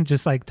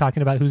 just like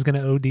talking about who's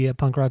going to OD at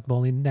punk rock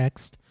bowling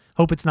next.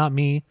 Hope it's not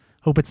me.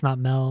 Hope it's not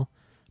Mel.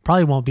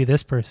 Probably won't be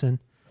this person.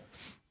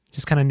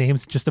 Just kind of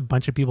names just a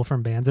bunch of people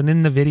from bands, and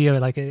in the video,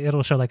 like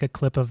it'll show like a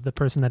clip of the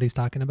person that he's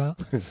talking about.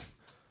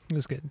 It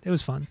was good. It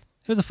was fun.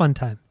 It was a fun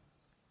time.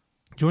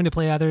 Do you want me to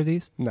play either of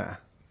these? Nah.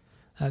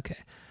 Okay.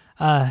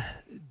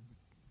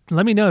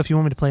 Let me know if you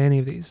want me to play any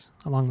of these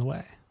along the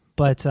way.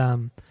 But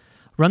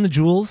Run the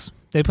Jewels,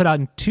 they put out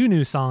 2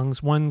 new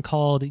songs, one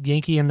called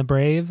Yankee and the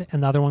Brave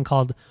and the other one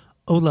called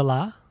Oh La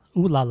La,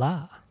 Ooh La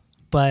La.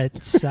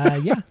 But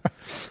yeah.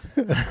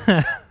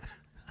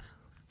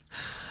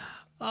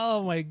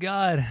 Oh my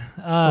God.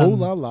 Oh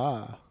La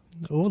La.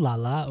 Oh La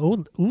La.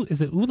 Ooh,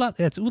 is it Ooh La?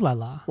 It's Ooh La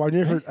La. Well,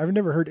 I've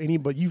never heard any,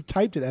 but you've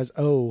typed it as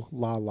Oh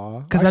La La.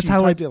 Because that's how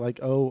you typed it like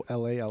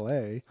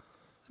O-L-A-L-A.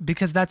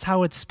 Because that's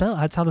how it's spelled.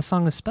 That's how the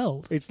song is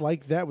spelled. It's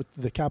like that with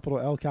the capital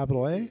L,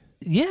 capital A?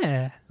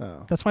 Yeah.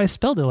 Oh. That's why I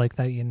spelled it like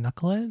that, you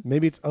knucklehead.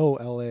 Maybe it's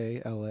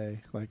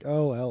O-L-A-L-A. Like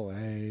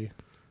O-L-A.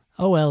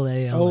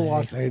 O-L-A-L-A. Oh,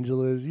 Los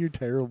Angeles. You're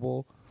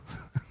terrible.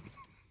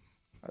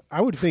 I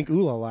would think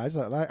Ooh La La.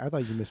 I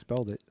thought you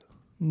misspelled it.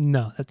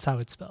 No, that's how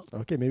it's spelled.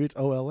 Okay, maybe it's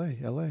O-L-A,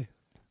 L-A.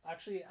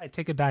 Actually, I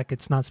take it back.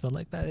 It's not spelled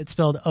like that. It's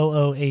spelled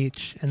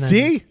O-O-H. And then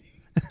See?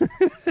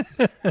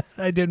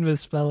 I did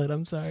misspell it.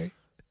 I'm sorry.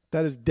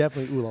 That is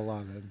definitely Ooh La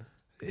La then.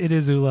 It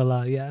is Ooh La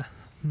La, yeah.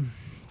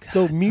 God,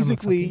 So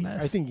musically, I'm a fucking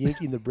mess. I think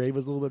Yankee and the Brave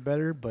was a little bit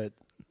better, but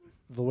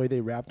the way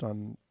they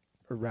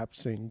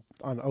sing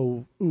on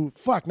Ooh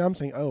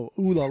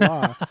La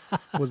La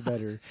was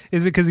better.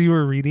 Is it because you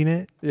were reading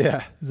it?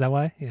 Yeah. Is that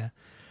why? Yeah.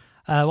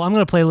 Well, I'm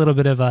going to play a little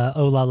bit of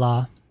Oh La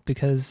La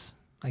because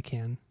I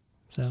can.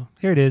 So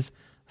here it is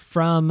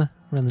from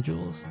Run the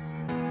Jewels.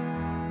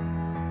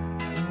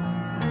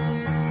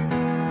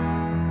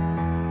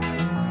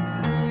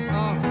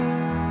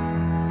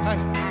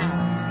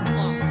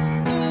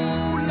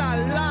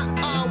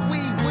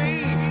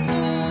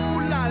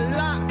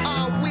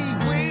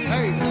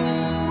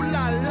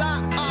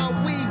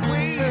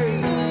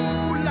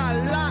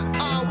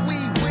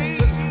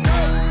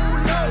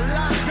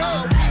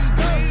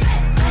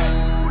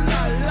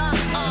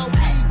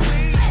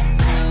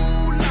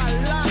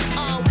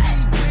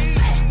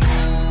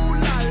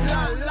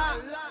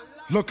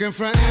 Looking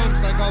for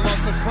M's like I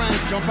lost a friend.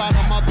 Jump out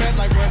of my bed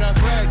like where the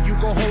bread. You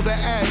go hold the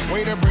egg.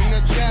 Waiter, bring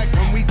the check.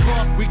 When we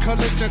talk, we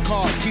collision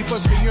cars. Keep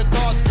us in your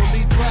thoughts.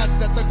 Fully dressed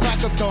at the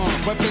crack of dawn.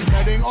 Weapons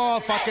heading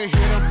off. I can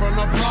hear them from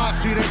the block.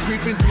 See them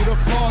creeping through the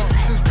fog.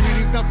 Season's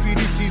greetings, the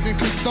feeding season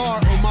can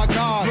start. Oh my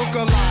God. Look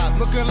alive.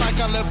 Looking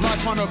like I live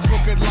life on a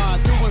crooked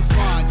line. Doing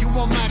fine. You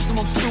want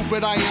maximum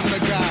stupid. I am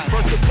the guy.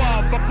 First of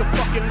all, fuck the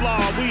fucking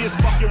law. We is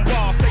fucking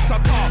raw. Stay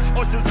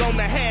tall. Oysters on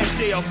the half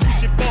shell.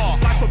 Switch it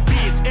ball. Like a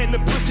bitch. And the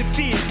pussy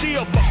fit.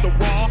 Still fuck the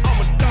raw.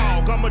 I'm a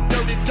dog. I'm a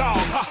dirty dog.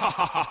 Ha ha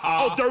ha ha ha.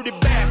 Oh, dirty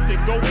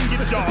bastard. Go in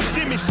your jaw.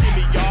 Shimmy,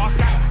 shimmy, y'all.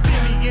 Got the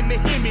simmy in the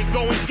hemi.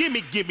 Go and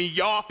gimme,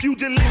 y'all.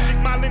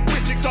 Pugilistic, my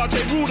linguistics.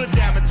 RJ Ruler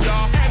damage,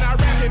 y'all. And I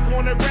rap it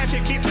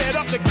pornographic. Get set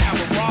up the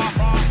camera. Ooh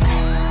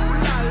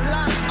la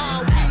la,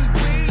 are we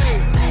weak?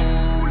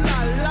 Ooh la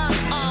la,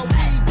 are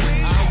we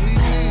weak?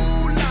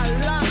 Ooh la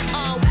la,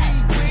 are we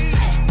weak?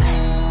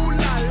 Ooh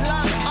la la,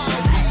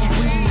 are we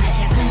weak?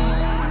 Ooh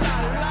la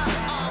la,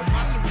 are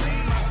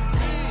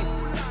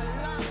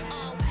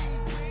we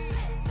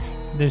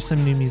weak? There's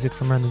some new music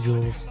from Run the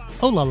Jewels.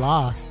 Oh La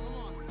La.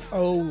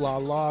 Oh La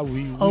La,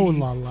 we. Oh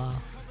La La.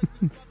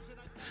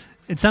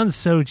 It sounds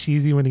so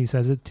cheesy when he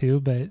says it too,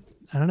 but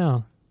I don't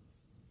know.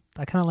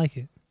 I kind of like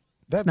it.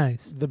 That's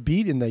nice. The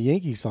beat in the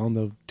Yankee song,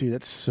 though, dude,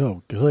 that's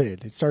so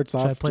good. It starts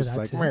I off play just that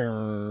like.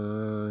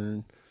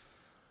 too?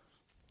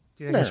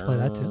 Do you think I should play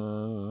that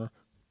too?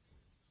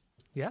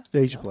 Yeah?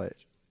 Yeah, you should play it.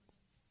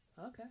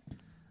 Okay.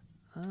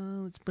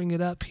 Let's bring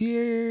it up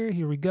here.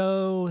 Here we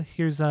go.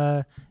 Here's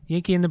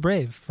Yankee and the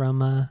Brave from...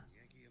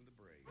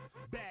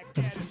 Back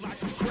at it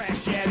like a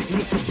crack addict,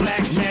 Mr.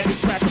 Black Magic,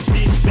 crack a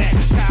bitch back,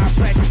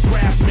 chiropractic,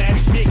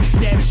 craftmatic, big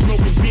daddy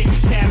smoking big,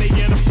 Cali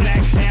in a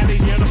black,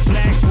 alley in a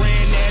black,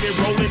 granddaddy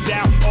rolling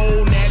down,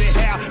 old natty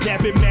how,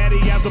 napping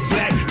Matty as a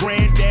black,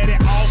 granddaddy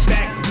all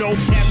back, no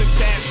cabin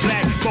fat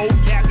black, boat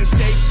captain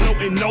stay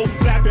floating, no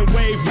flapping,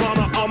 wave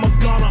runner, I'm a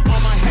gunner,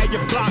 I'ma have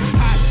your block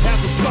hot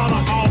as a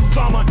sauna all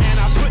summer, and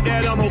I put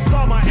that on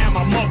Osama and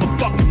my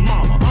motherfucking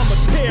mama, I'ma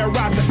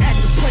terrorize the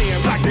actors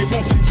playing like they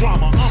want some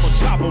drama, I'ma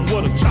chop 'em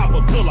with a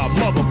chopper till I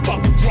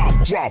motherfucking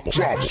drop 'em.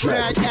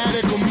 Stack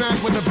addict, I'm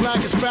Mac with the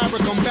blackest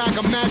fabric. I'm back,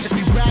 I'm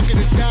magically racking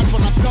it. That's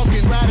when I'm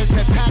ducking,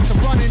 rat-a-tat-tats. I'm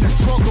running the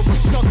trunk of a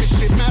sucker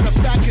shit. Matter of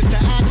fact, it's the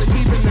acid,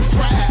 even the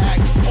crack.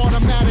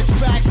 Automatic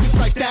facts, it's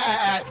like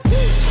that.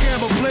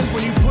 Scam of bliss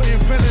when you put in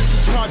feelings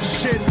in charge of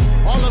shit.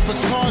 All the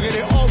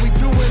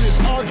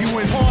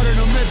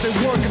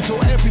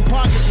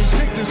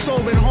Picked and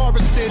sold and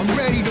harvested. I'm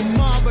ready to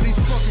mob, but these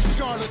fucking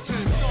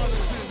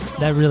charlatans.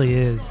 That really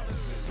is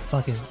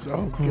fucking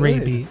So great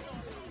good. beat.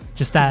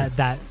 Just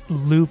that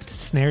looped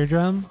snare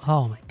drum.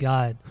 Oh my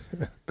god,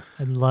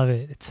 I love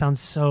it. It sounds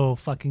so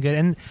fucking good.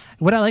 And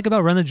what I like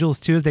about Run the Jewels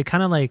too is they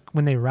kind of like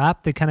when they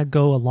rap, they kind of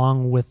go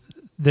along with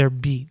their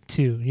beat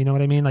too. You know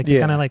what I mean? Like they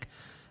Yeah.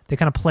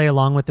 kind of play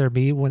along with their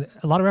beat. When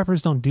a lot of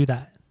rappers don't do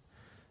that.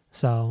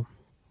 So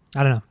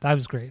I don't know. That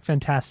was great.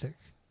 Fantastic.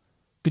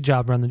 Good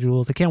job, Run the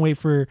Jewels. I can't wait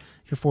for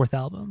your 4th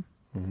album.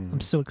 I'm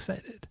so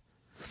excited.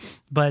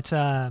 But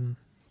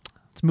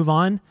let's move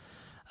on.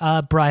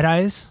 Bright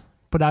Eyes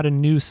put out a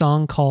new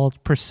song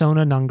called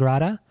Persona Non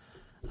Grata.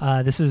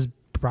 This is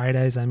Bright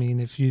Eyes. I mean,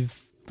 if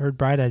you've heard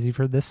Bright Eyes, you've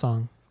heard this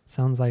song.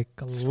 Sounds like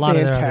a lot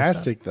of their other stuff.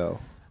 Fantastic, though.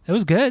 It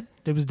was good.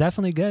 It was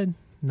definitely good.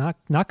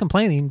 Not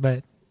complaining, but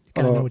you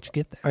gotta know what you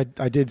get there.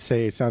 I did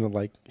say it sounded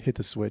like Hit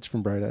the Switch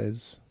from Bright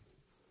Eyes.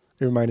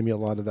 It reminded me a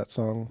lot of that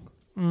song.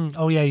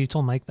 Oh yeah, you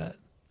told Mike that.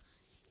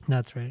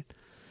 That's right.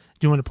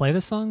 Do you want to play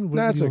this song? What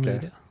That's do you want me okay.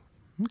 to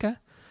do?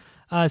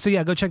 Okay. So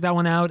yeah, go check that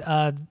one out.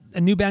 A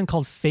new band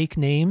called Fake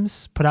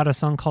Names put out a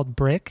song called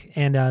Brick,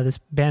 and this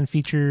band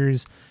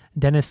features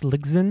Dennis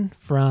Ligzen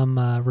from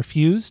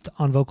Refused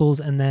on vocals,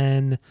 and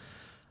then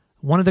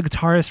one of the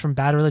guitarists from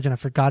Bad Religion. I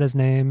forgot his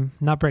name.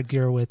 Not Brett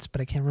Gurewitz,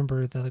 but I can't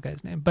remember the other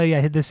guy's name. But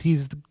yeah, he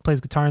plays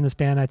guitar in this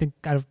band. I think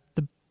out of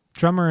the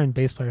drummer and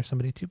bass player,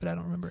 somebody too, but I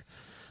don't remember.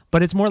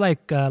 But it's more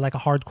like a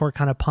hardcore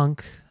kind of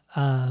punk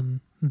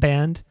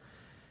band,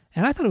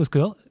 and I thought it was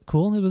cool.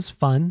 It was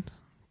fun,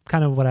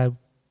 kind of what I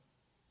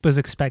was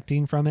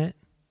expecting from it,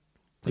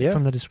 Yeah.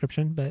 from the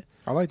description. But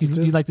I liked it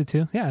too. you liked it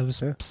too? Yeah, it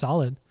was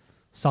solid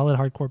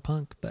hardcore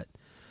punk, but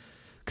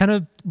kind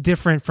of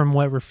different from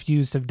what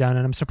Refused have done.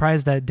 And I'm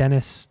surprised that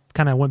Dennis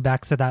kind of went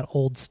back to that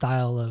old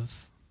style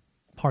of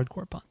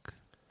hardcore punk.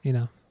 You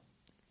know,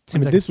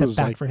 seems like this a step was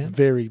back like for him.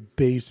 very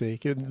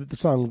basic. The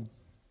song,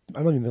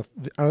 I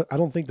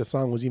don't think the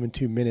song was even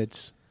 2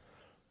 minutes,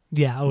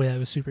 Yeah. Oh yeah, it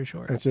was super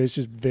short. and so it's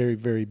just very,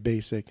 very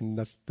basic, and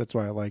that's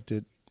why I liked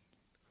it.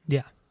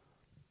 Yeah.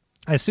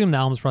 I assume the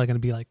album's probably going to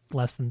be like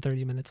less than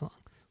 30 minutes long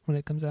when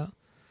it comes out.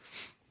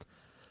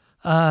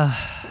 The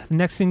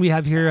next thing we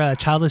have here,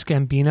 Childish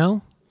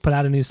Gambino put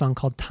out a new song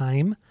called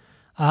Time.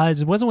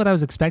 It wasn't what I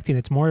was expecting.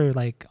 It's more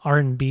like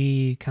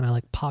R&B, kind of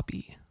like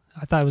poppy.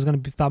 I thought it was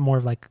going to be more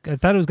of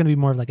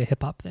like a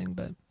hip hop thing,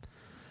 but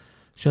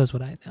shows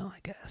what I know, I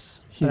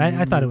guess. But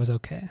I thought it was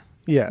okay.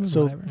 Yeah, It was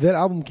so whatever. that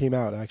album came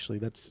out actually.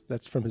 That's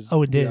from his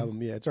Oh, it new did?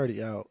 album. Yeah, it's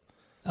already out.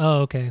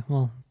 Oh, okay.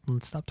 Well,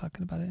 let's stop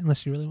talking about it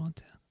unless you really want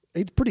to.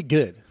 It's pretty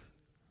good.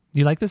 Do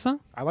you like this song?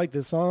 I like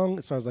this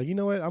song, so I was like, you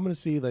know what? I'm gonna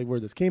see like where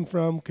this came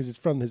from because it's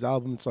from his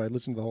album. So I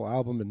listened to the whole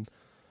album, and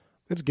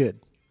it's good.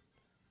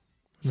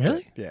 It's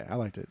Really? good. Yeah, I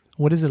liked it.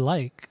 What is it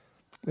like?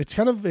 It's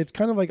kind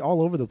of like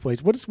all over the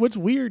place. What's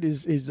weird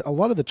is a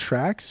lot of the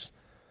tracks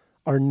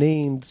are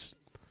named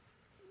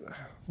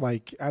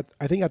like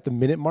I think at the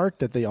minute mark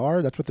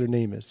that's what their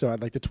name is. So at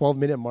like the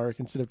 12-minute mark,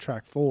 instead of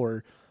track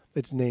 4,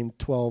 it's named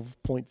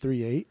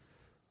 12.38.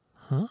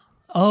 Huh?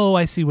 Oh,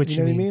 I see what You you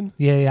know what I mean. mean?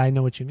 Yeah, I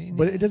know what you mean.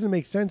 But yeah. it doesn't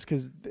make sense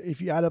because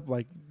if you add up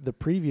like the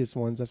previous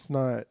ones, that's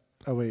not.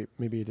 Oh wait,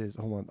 maybe it is.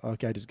 Hold on.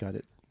 Okay, I just got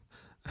it.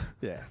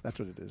 Yeah, that's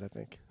what it is. I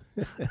think.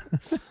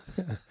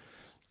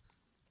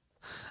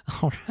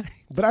 All right.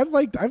 But I've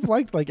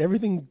liked like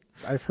everything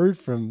I've heard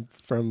from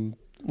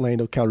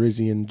Lando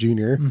Calrissian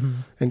Jr. Mm-hmm.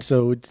 And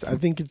so I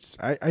think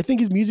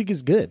his music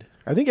is good.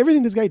 I think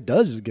everything this guy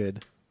does is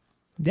good.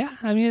 Yeah,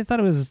 I mean, I thought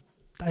it was.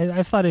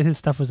 I thought his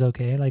stuff was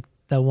okay. Like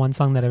that one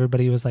song that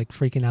everybody was like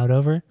freaking out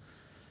over. It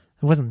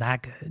wasn't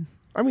that good.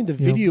 I mean, the You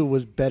know? video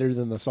was better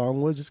than the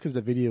song was, just because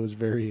the video was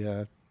very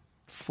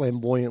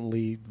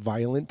flamboyantly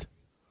violent.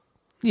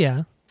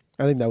 Yeah,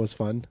 I think that was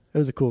fun. It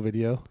was a cool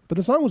video, but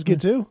the song was good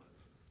too.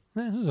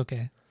 it was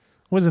okay.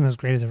 It wasn't as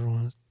great as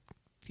everyone was,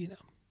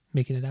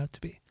 making it out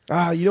to be.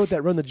 You know what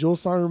that Run the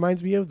Jewels song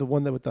reminds me of? The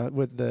one that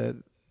with the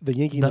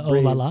Yankee and The the Oh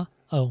Brave. La La.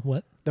 Oh,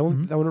 what? That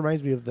one Mhm. that one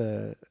reminds me of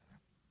the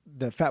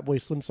Fatboy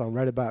Slim song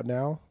Right About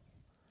Now.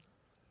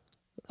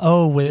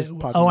 Oh, Just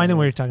popped in I my know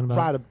what head. you're talking about.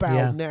 Right about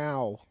Yeah.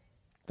 now.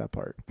 That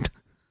part.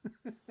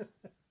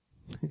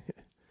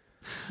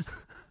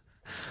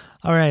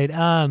 All right.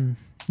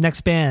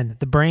 Next band,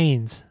 The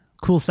Brains,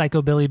 cool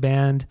psychobilly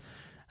band.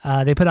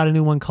 They put out a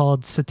new one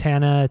called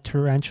Satana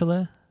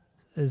Tarantula.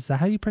 Is that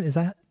how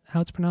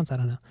it's pronounced? I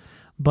don't know.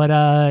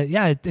 But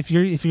yeah, if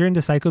you're into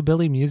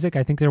psychobilly music,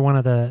 I think they're one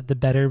of the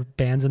better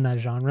bands in that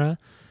genre.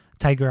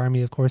 Tiger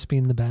Army, of course,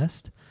 being the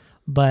best.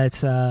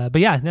 But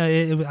yeah,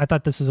 no, I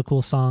thought this was a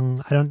cool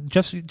song. I don't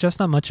just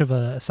not much of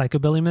a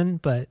psychobilly man,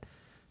 but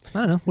I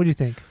don't know. What do you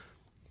think?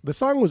 The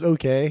song was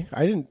okay.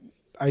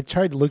 I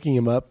tried looking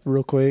him up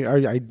real quick.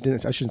 I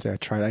didn't. I shouldn't say I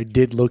tried. I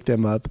did look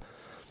them up.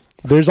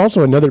 There's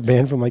also another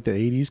band from like the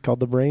 80s called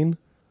The Brain.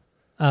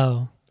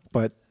 Oh,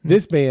 But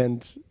this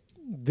band,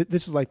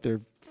 this is like their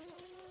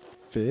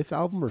 5th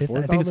album or 4th I think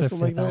album it's or their something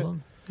 5th like that.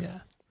 album. Yeah.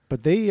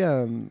 But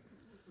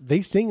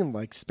they sing in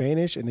like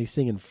Spanish and they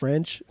sing in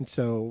French. And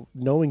so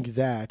knowing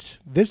that,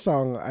 this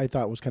song I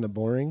thought was kind of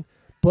boring.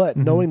 But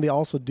knowing they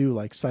also do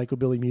like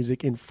psychobilly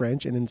music in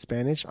French and in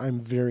Spanish, I'm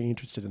very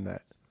interested in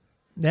that.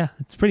 Yeah,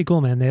 it's pretty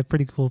cool, man. They have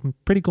pretty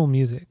cool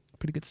music,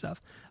 pretty good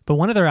stuff. But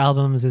one of their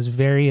albums is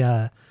very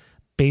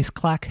bass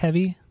clack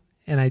heavy,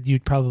 and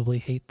you'd probably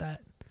hate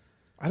that.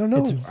 I don't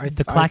know.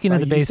 The clacking of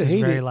the bass is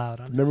very it.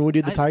 loud. Remember we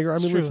did the Tiger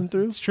Army listen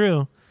through? It's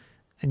true,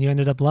 and you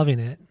ended up loving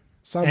it.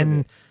 Some of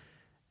it.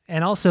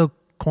 And also,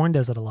 Korn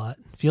does it a lot.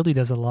 Fieldy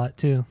does it a lot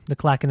too. The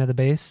clacking of the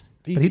bass,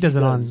 but he does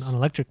it on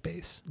electric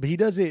bass. But he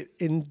does it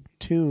in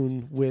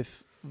tune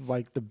with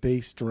like the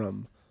bass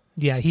drum.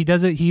 Yeah, he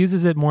does it. He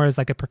uses it more as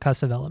like a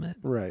percussive element,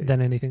 right,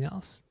 than anything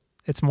else.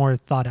 It's more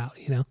thought out.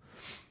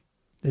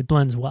 It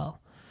blends well.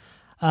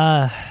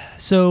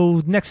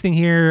 So next thing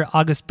here,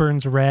 August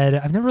Burns Red.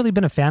 I've never really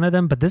been a fan of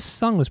them, but this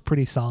song was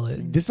pretty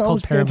solid. This song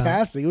was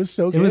fantastic. It was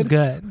so good. It was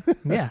good.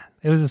 Yeah,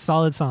 it was a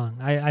solid song.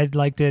 I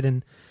liked it,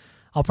 and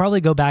I'll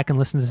probably go back and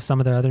listen to some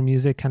of their other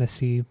music, kind of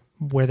see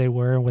where they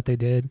were and what they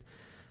did.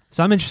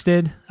 So I'm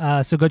interested.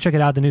 So go check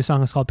it out. The new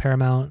song is called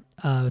Paramount.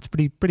 It's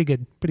pretty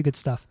good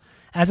stuff.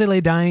 As I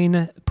Lay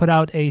Dying put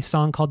out a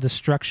song called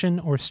Destruction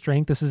or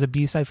Strength. This is a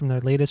B-side from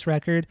their latest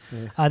record.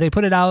 Yeah. They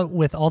put it out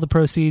with all the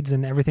proceeds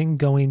and everything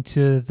going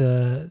to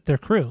their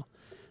crew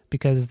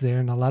because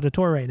they're not allowed to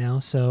tour right now.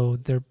 So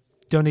they're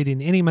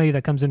donating any money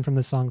that comes in from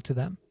the song to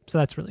them. So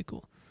that's really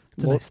cool.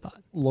 It's a nice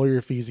thought. Lawyer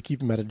fees to keep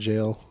them out of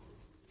jail.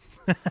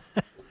 The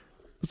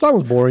song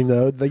was boring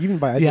though. Like even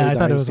by As I Lay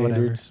Dying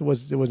standards, it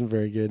wasn't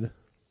very good.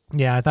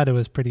 Yeah, I thought it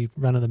was pretty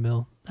run of the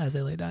mill. As I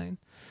Lay Dying.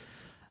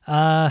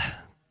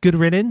 Good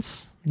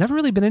Riddance. Never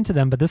really been into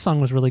them, but this song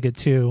was really good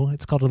too.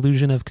 It's called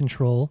Illusion of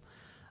Control.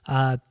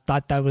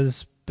 Thought it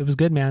was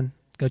good, man.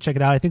 Go check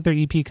it out. I think their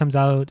EP comes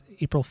out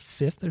April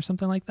 5th or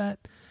something like that.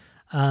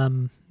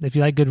 If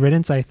you like Good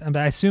Riddance, I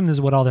assume this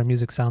is what all their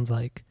music sounds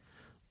like,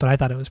 but I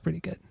thought it was pretty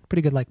good.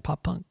 Pretty good, like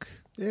pop punk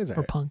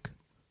or punk.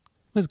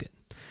 It was good.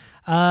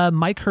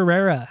 Mike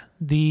Herrera,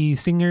 the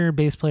singer,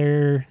 bass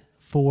player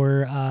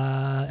for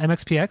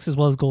MXPX as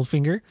well as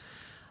Goldfinger,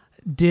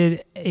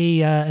 did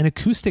an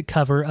acoustic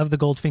cover of the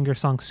Goldfinger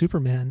song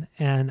Superman,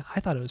 and I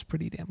thought it was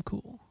pretty damn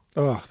cool.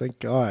 Oh, thank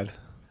God.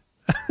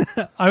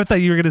 I thought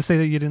you were going to say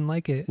that you didn't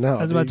like it. No,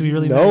 I was about to be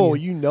really mad.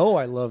 You know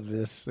I love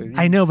this.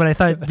 I know, but I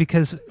thought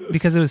because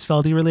it was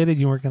Feldy related,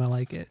 you weren't going to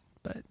like it.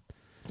 But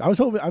I was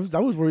hoping. I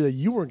was worried that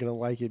you weren't going to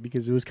like it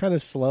because it was kind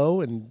of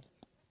slow and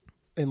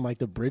like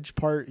the bridge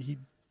part,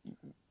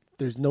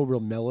 there's no real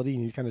melody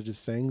and he kind of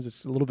just sings.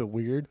 It's a little bit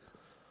weird.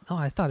 Oh,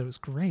 I thought it was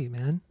great,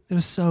 man. It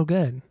was so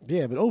good.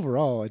 Yeah, but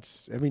overall,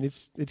 it's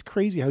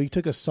crazy how he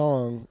took a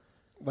song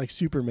like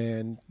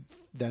Superman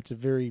that's a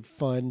very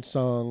fun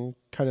song,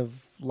 kind of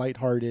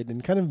lighthearted,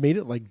 and kind of made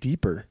it like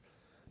deeper.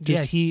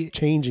 Just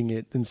changing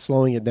it and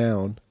slowing it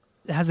down.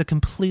 It has a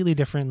completely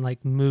different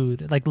like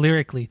mood, like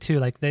lyrically too.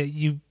 Like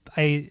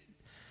I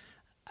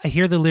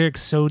hear the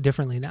lyrics so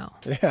differently now.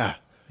 Yeah.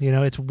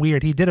 It's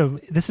weird.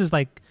 This is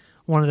like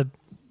one of the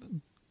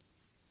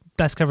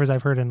best covers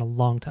I've heard in a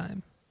long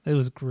time. It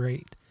was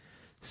great.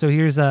 So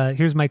here's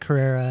Mike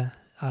Herrera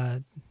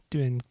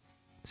doing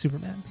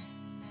Superman.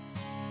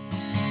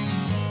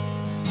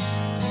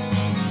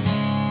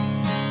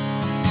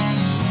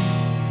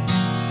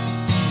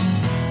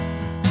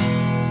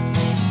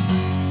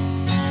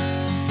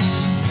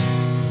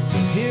 So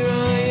here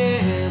I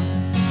am,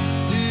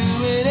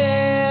 doing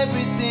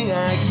everything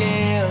I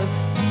can,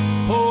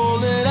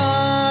 holding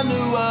on to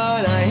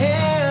what I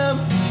am,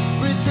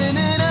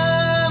 pretending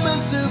I'm a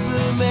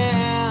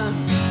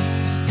Superman.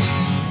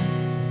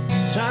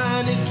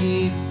 Trying to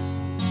keep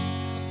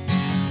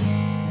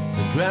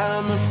the ground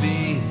on my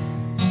feet.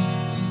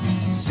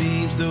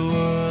 Seems the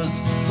world's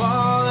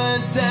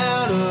falling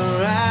down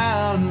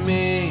around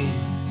me.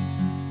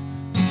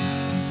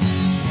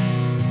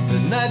 The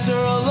nights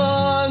are all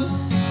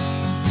long,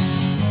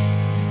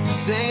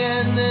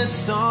 singing this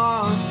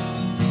song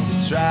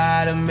to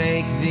try to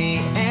make the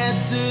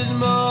answers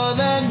more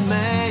than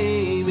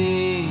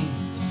maybe.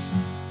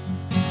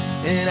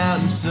 And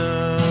I'm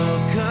so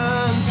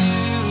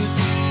confused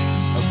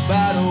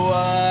about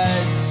what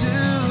to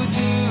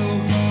do.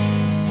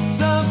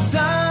 Sometimes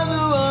I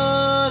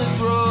wanna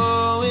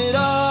throw it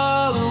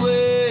all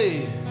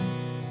away.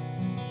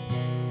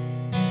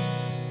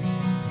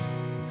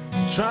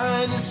 I'm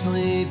trying to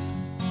sleep,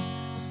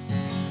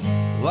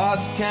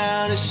 lost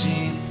count of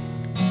sheep.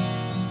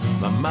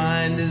 My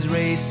mind is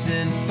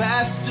racing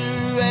faster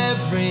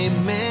every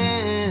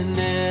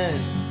minute.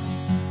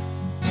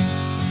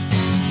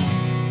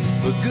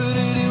 But could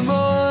I do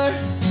more?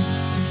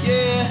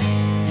 Yeah,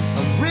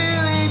 I'm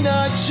really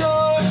not sure.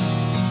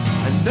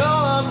 I know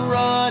I'm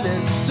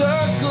running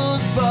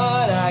circles,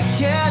 but I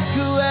can't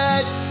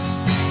quit.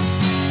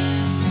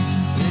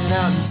 And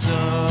I'm so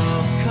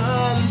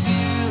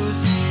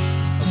confused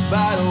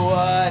about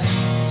what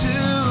to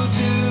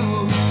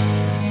do.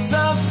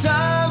 Sometimes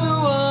I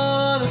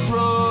wanna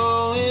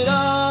throw it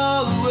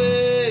all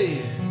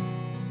away,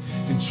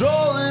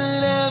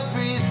 controlling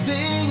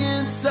everything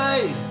in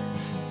sight.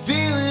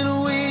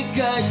 Feeling weak,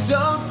 I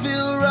don't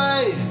feel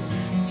right.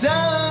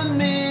 Telling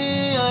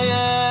me I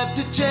have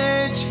to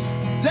change,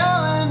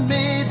 telling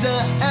me to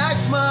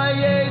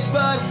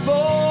but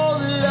all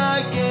that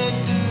I can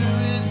do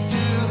is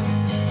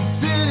to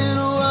sit and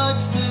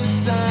watch the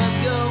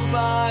time go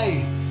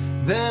by.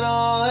 Then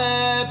I'll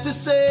have to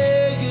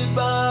say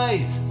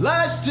goodbye.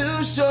 Life's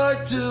too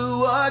short to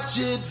watch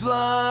it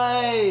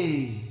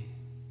fly.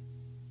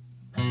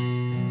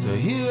 So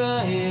here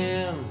I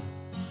am,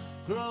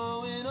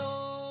 growing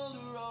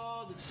older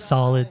all the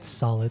time.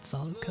 Solid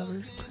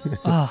cover.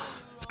 Oh,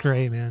 it's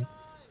great, man.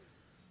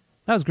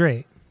 That was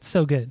great.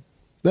 So good.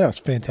 That was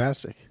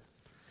fantastic.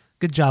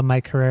 Good job,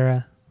 Mike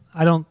Herrera.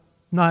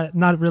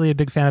 Not really a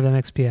big fan of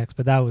MXPX,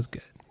 but that was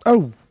good.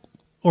 Oh,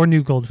 Or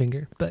New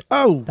Goldfinger, but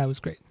oh. that was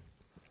great.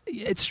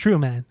 It's true,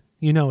 man.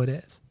 You know it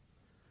is.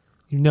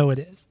 You know it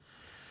is.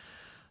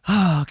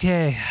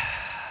 Okay.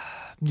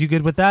 You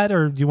good with that,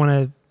 or you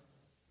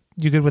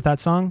good with that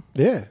song?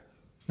 Yeah.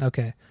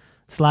 Okay.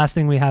 This last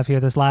thing we have here,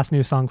 this last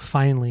new song,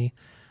 finally.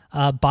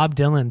 Bob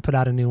Dylan put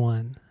out a new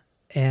one,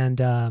 and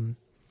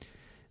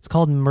it's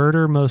called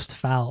Murder Most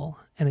Foul,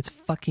 and it's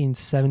fucking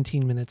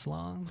 17 minutes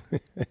long.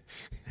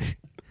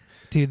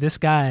 Dude, this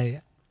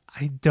guy,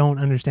 I don't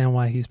understand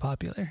why he's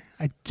popular.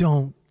 I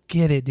don't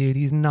get it, dude.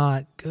 He's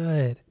not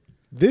good.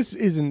 This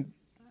isn't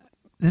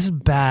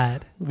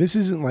bad. This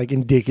isn't like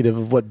indicative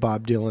of what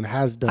Bob Dylan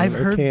has done. I've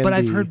heard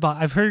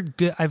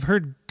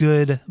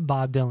good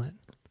Bob Dylan.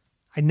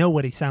 I know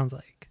what he sounds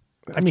like.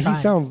 I mean, he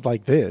sounds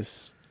like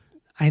this.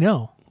 I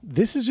know.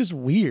 This is just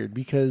weird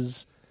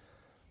because,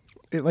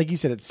 like you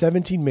said, it's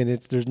 17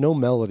 minutes. There's no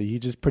melody. He's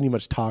just pretty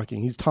much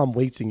talking. He's Tom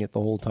Waitsing it the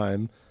whole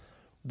time.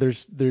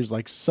 There's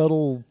like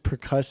subtle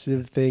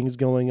percussive things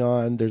going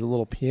on. There's a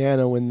little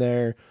piano in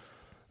there,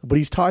 but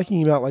he's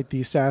talking about like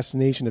the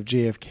assassination of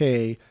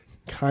JFK.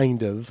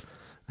 Kind of,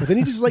 but then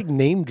he just like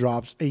name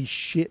drops a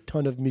shit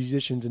ton of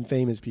musicians and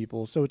famous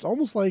people. So it's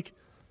almost like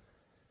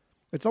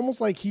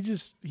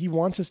he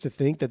wants us to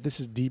think that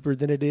this is deeper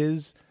than it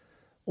is,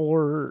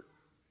 or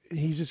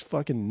he's just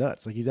fucking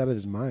nuts. Like he's out of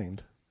his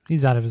mind.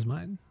 He's out of his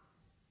mind.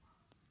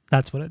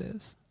 That's what it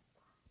is.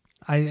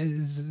 I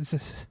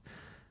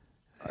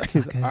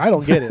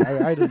don't get it.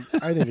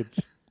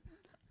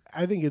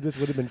 I think this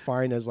would have been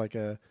fine as like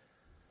a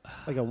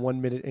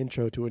 1 minute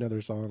intro to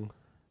another song.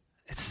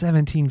 It's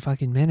 17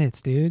 fucking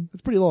minutes, dude.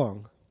 It's pretty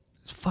long.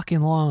 It's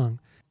fucking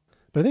long.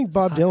 But I think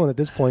Bob Dylan at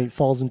this point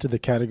falls into the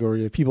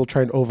category of people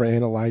trying to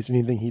overanalyze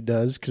anything he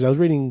does. Because I was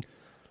reading,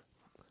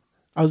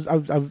 I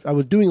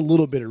was doing a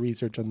little bit of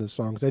research on this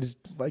song because I just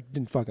like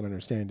didn't fucking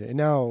understand it. And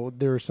now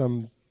there are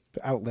some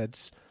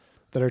outlets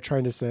that are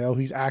trying to say, oh,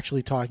 he's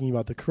actually talking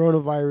about the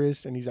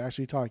coronavirus and he's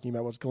actually talking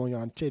about what's going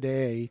on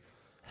today,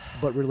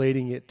 but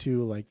relating it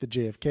to like the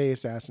JFK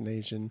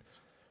assassination.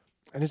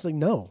 And it's like,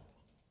 no.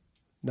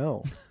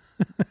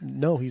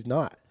 No, he's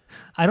not.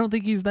 I don't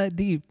think he's that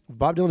deep.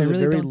 Bob Dylan is a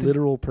very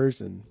literal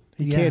person.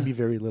 He can be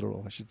very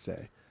literal, I should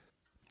say.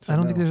 So I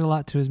don't think there's a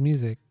lot to his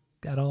music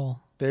at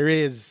all. There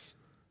is.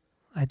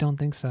 I don't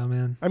think so,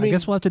 man. I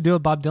guess we'll have to do a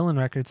Bob Dylan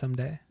record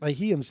someday. Like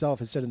he himself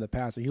has said in the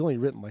past, he's only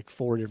written like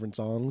 4 different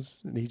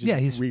songs, and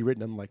he's rewritten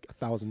them like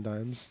 1,000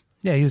 times.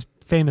 Yeah, he's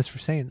famous for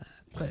saying that.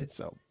 But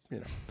so, you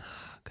know.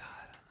 Oh, God,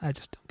 I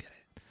just don't get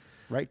it.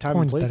 Right time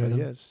and place, I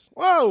guess.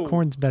 Whoa!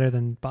 Korn's better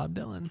than Bob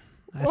Dylan.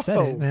 I said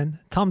it, man.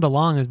 Tom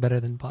DeLonge is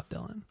better than Bob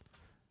Dylan.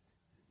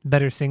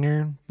 Better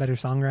singer, better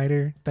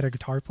songwriter, better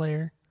guitar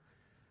player.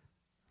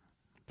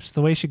 Just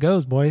the way she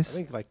goes, boys. I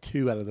think like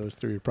 2 out of those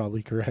 3 are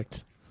probably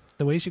correct.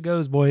 The way she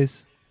goes,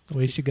 boys. The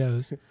way she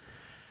goes.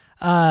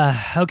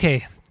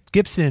 Okay.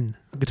 Gibson,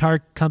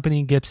 guitar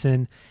company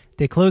Gibson.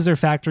 They closed their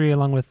factory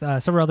along with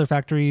several other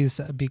factories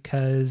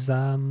because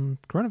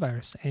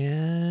coronavirus.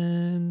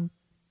 And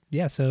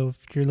yeah, so if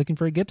you're looking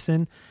for a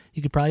Gibson,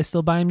 you could probably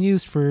still buy them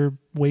used for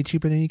way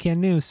cheaper than you can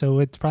new. So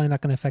it's probably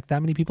not going to affect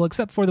that many people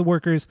except for the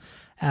workers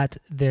at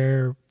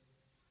their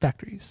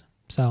factories.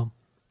 So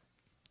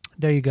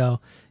there you go.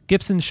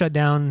 Gibson shut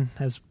down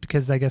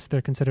because I guess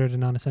they're considered a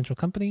non-essential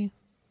company.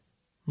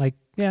 Like,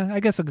 yeah, I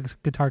guess a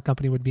guitar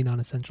company would be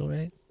non-essential,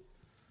 right?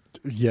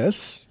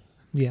 Yes.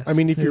 Yes. I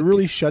mean, if you're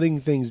really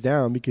shutting things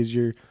down because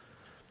you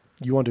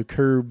want to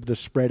curb the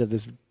spread of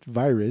this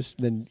virus,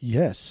 then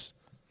yes.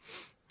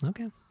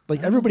 Okay.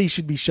 Like everybody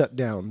should be shut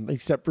down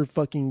except for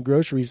fucking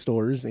grocery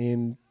stores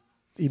and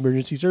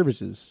emergency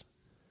services.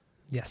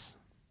 Yes.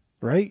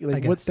 Right?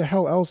 Like what the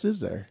hell else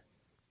is there?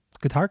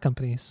 Guitar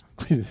companies.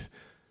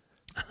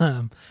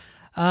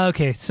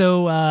 Okay,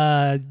 so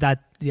I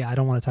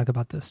don't want to talk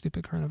about the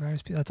stupid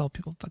coronavirus. That's all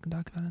people fucking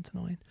talk about. It's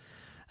annoying.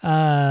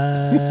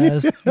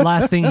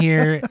 Last thing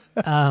here.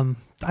 I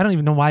don't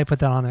even know why I put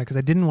that on there because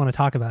I didn't want to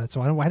talk about it.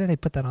 So why did I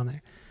put that on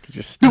there? Because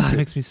you're stupid. It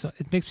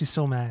makes me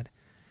so mad.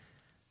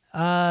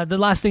 The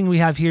last thing we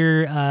have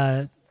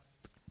here,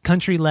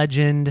 country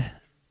legend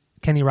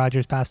Kenny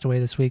Rogers passed away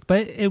this week,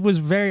 but it was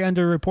very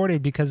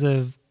underreported because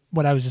of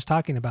what I was just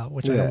talking about,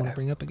 which I don't want to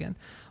bring up again.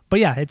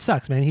 But yeah, it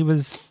sucks, man.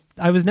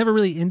 I was never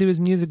really into his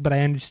music, but I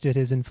understood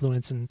his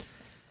influence and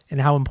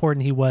how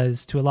important he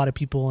was to a lot of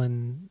people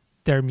and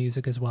their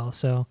music as well.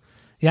 So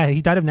yeah,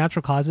 he died of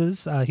natural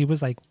causes. He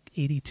was like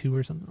 82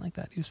 or something like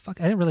that. I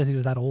didn't realize he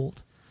was that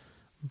old,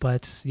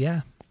 but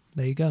yeah,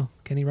 There you go.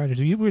 Kenny Rogers.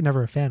 You were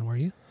never a fan, were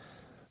you?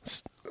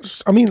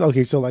 I mean,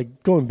 okay, so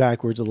like going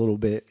backwards a little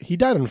bit, he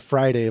died on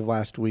Friday of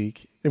last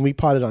week, and we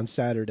potted on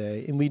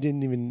Saturday, and we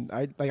didn't even.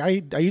 I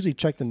usually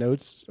check the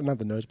notes, not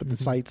the notes, but the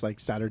sites like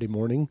Saturday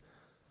morning,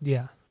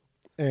 Yeah.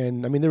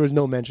 and I mean there was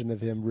no mention of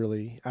him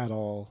really at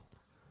all.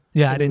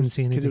 Yeah, I didn't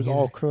see anything. because it was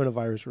all either.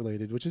 coronavirus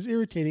related, which is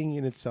irritating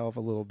in itself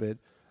a little bit,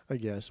 I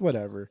guess.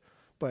 Whatever,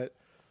 but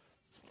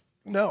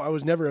no, I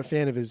was never a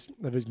fan of his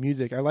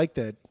music. I like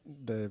that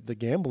the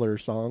Gambler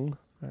song.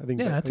 I think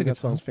that's a that good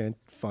song's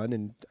fun,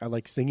 and I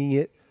like singing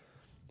it.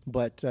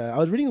 But I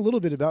was reading a little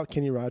bit about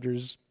Kenny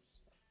Rogers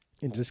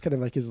and just kind of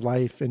like his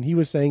life, and he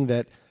was saying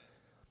that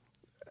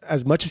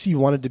as much as he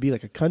wanted to be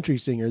like a country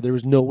singer, there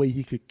was no way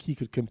he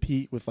could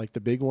compete with like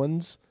the big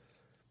ones,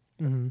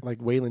 like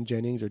Waylon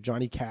Jennings or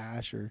Johnny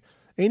Cash or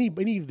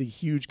any of the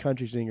huge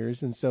country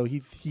singers. And so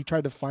he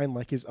tried to find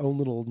like his own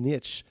little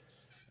niche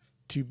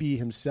to be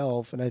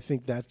himself, and I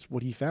think that's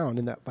what he found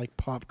in that like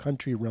pop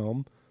country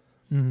realm.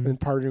 And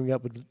partnering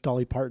up with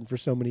Dolly Parton for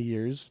so many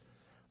years,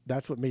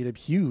 that's what made him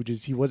huge.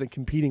 Is he wasn't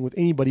competing with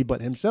anybody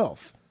but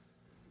himself.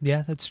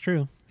 Yeah, that's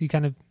true. He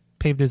kind of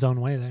paved his own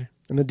way there.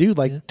 And the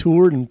dude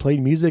toured and played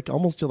music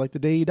almost till like the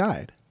day he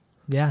died.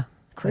 Yeah,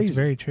 Crazy. That's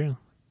very true.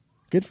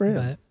 Good for him.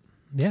 But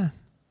yeah,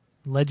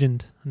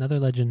 legend, another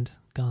legend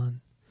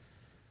gone.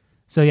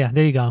 So yeah,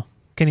 there you go.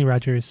 Kenny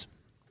Rogers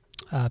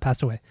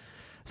passed away.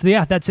 So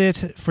yeah, that's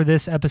it for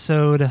this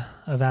episode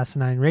of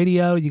Asinine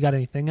Radio. You got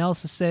anything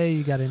else to say?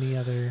 You got any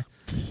other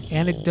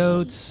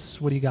anecdotes?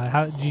 What do you got?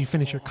 How did you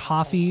finish your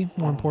coffee?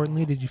 More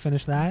importantly, did you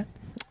finish that?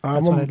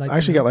 That's what I'd like I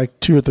actually to know. got like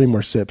 2 or 3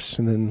 more sips,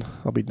 and then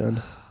I'll be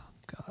done.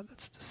 God,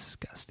 that's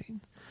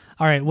disgusting.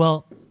 All right.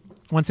 Well,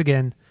 once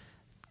again,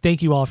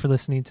 thank you all for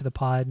listening to the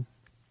pod.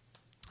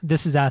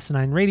 This is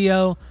Asinine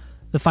Radio,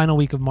 the final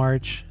week of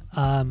March.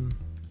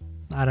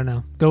 I don't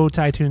know. Go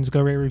to iTunes,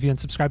 go rate, review, and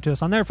subscribe to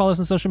us on there. Follow us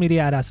on social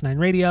media at Asinine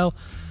Radio.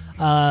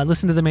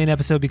 Listen to the main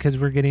episode because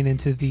we're getting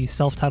into the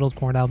self-titled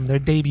Korn album, their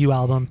debut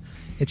album.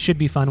 It should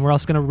be fun. We're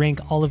also going to rank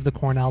all of the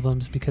Korn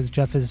albums because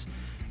Jeff is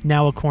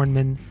now a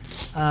Kornman.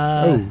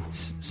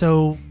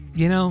 So,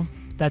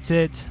 that's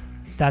it.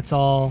 That's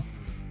all.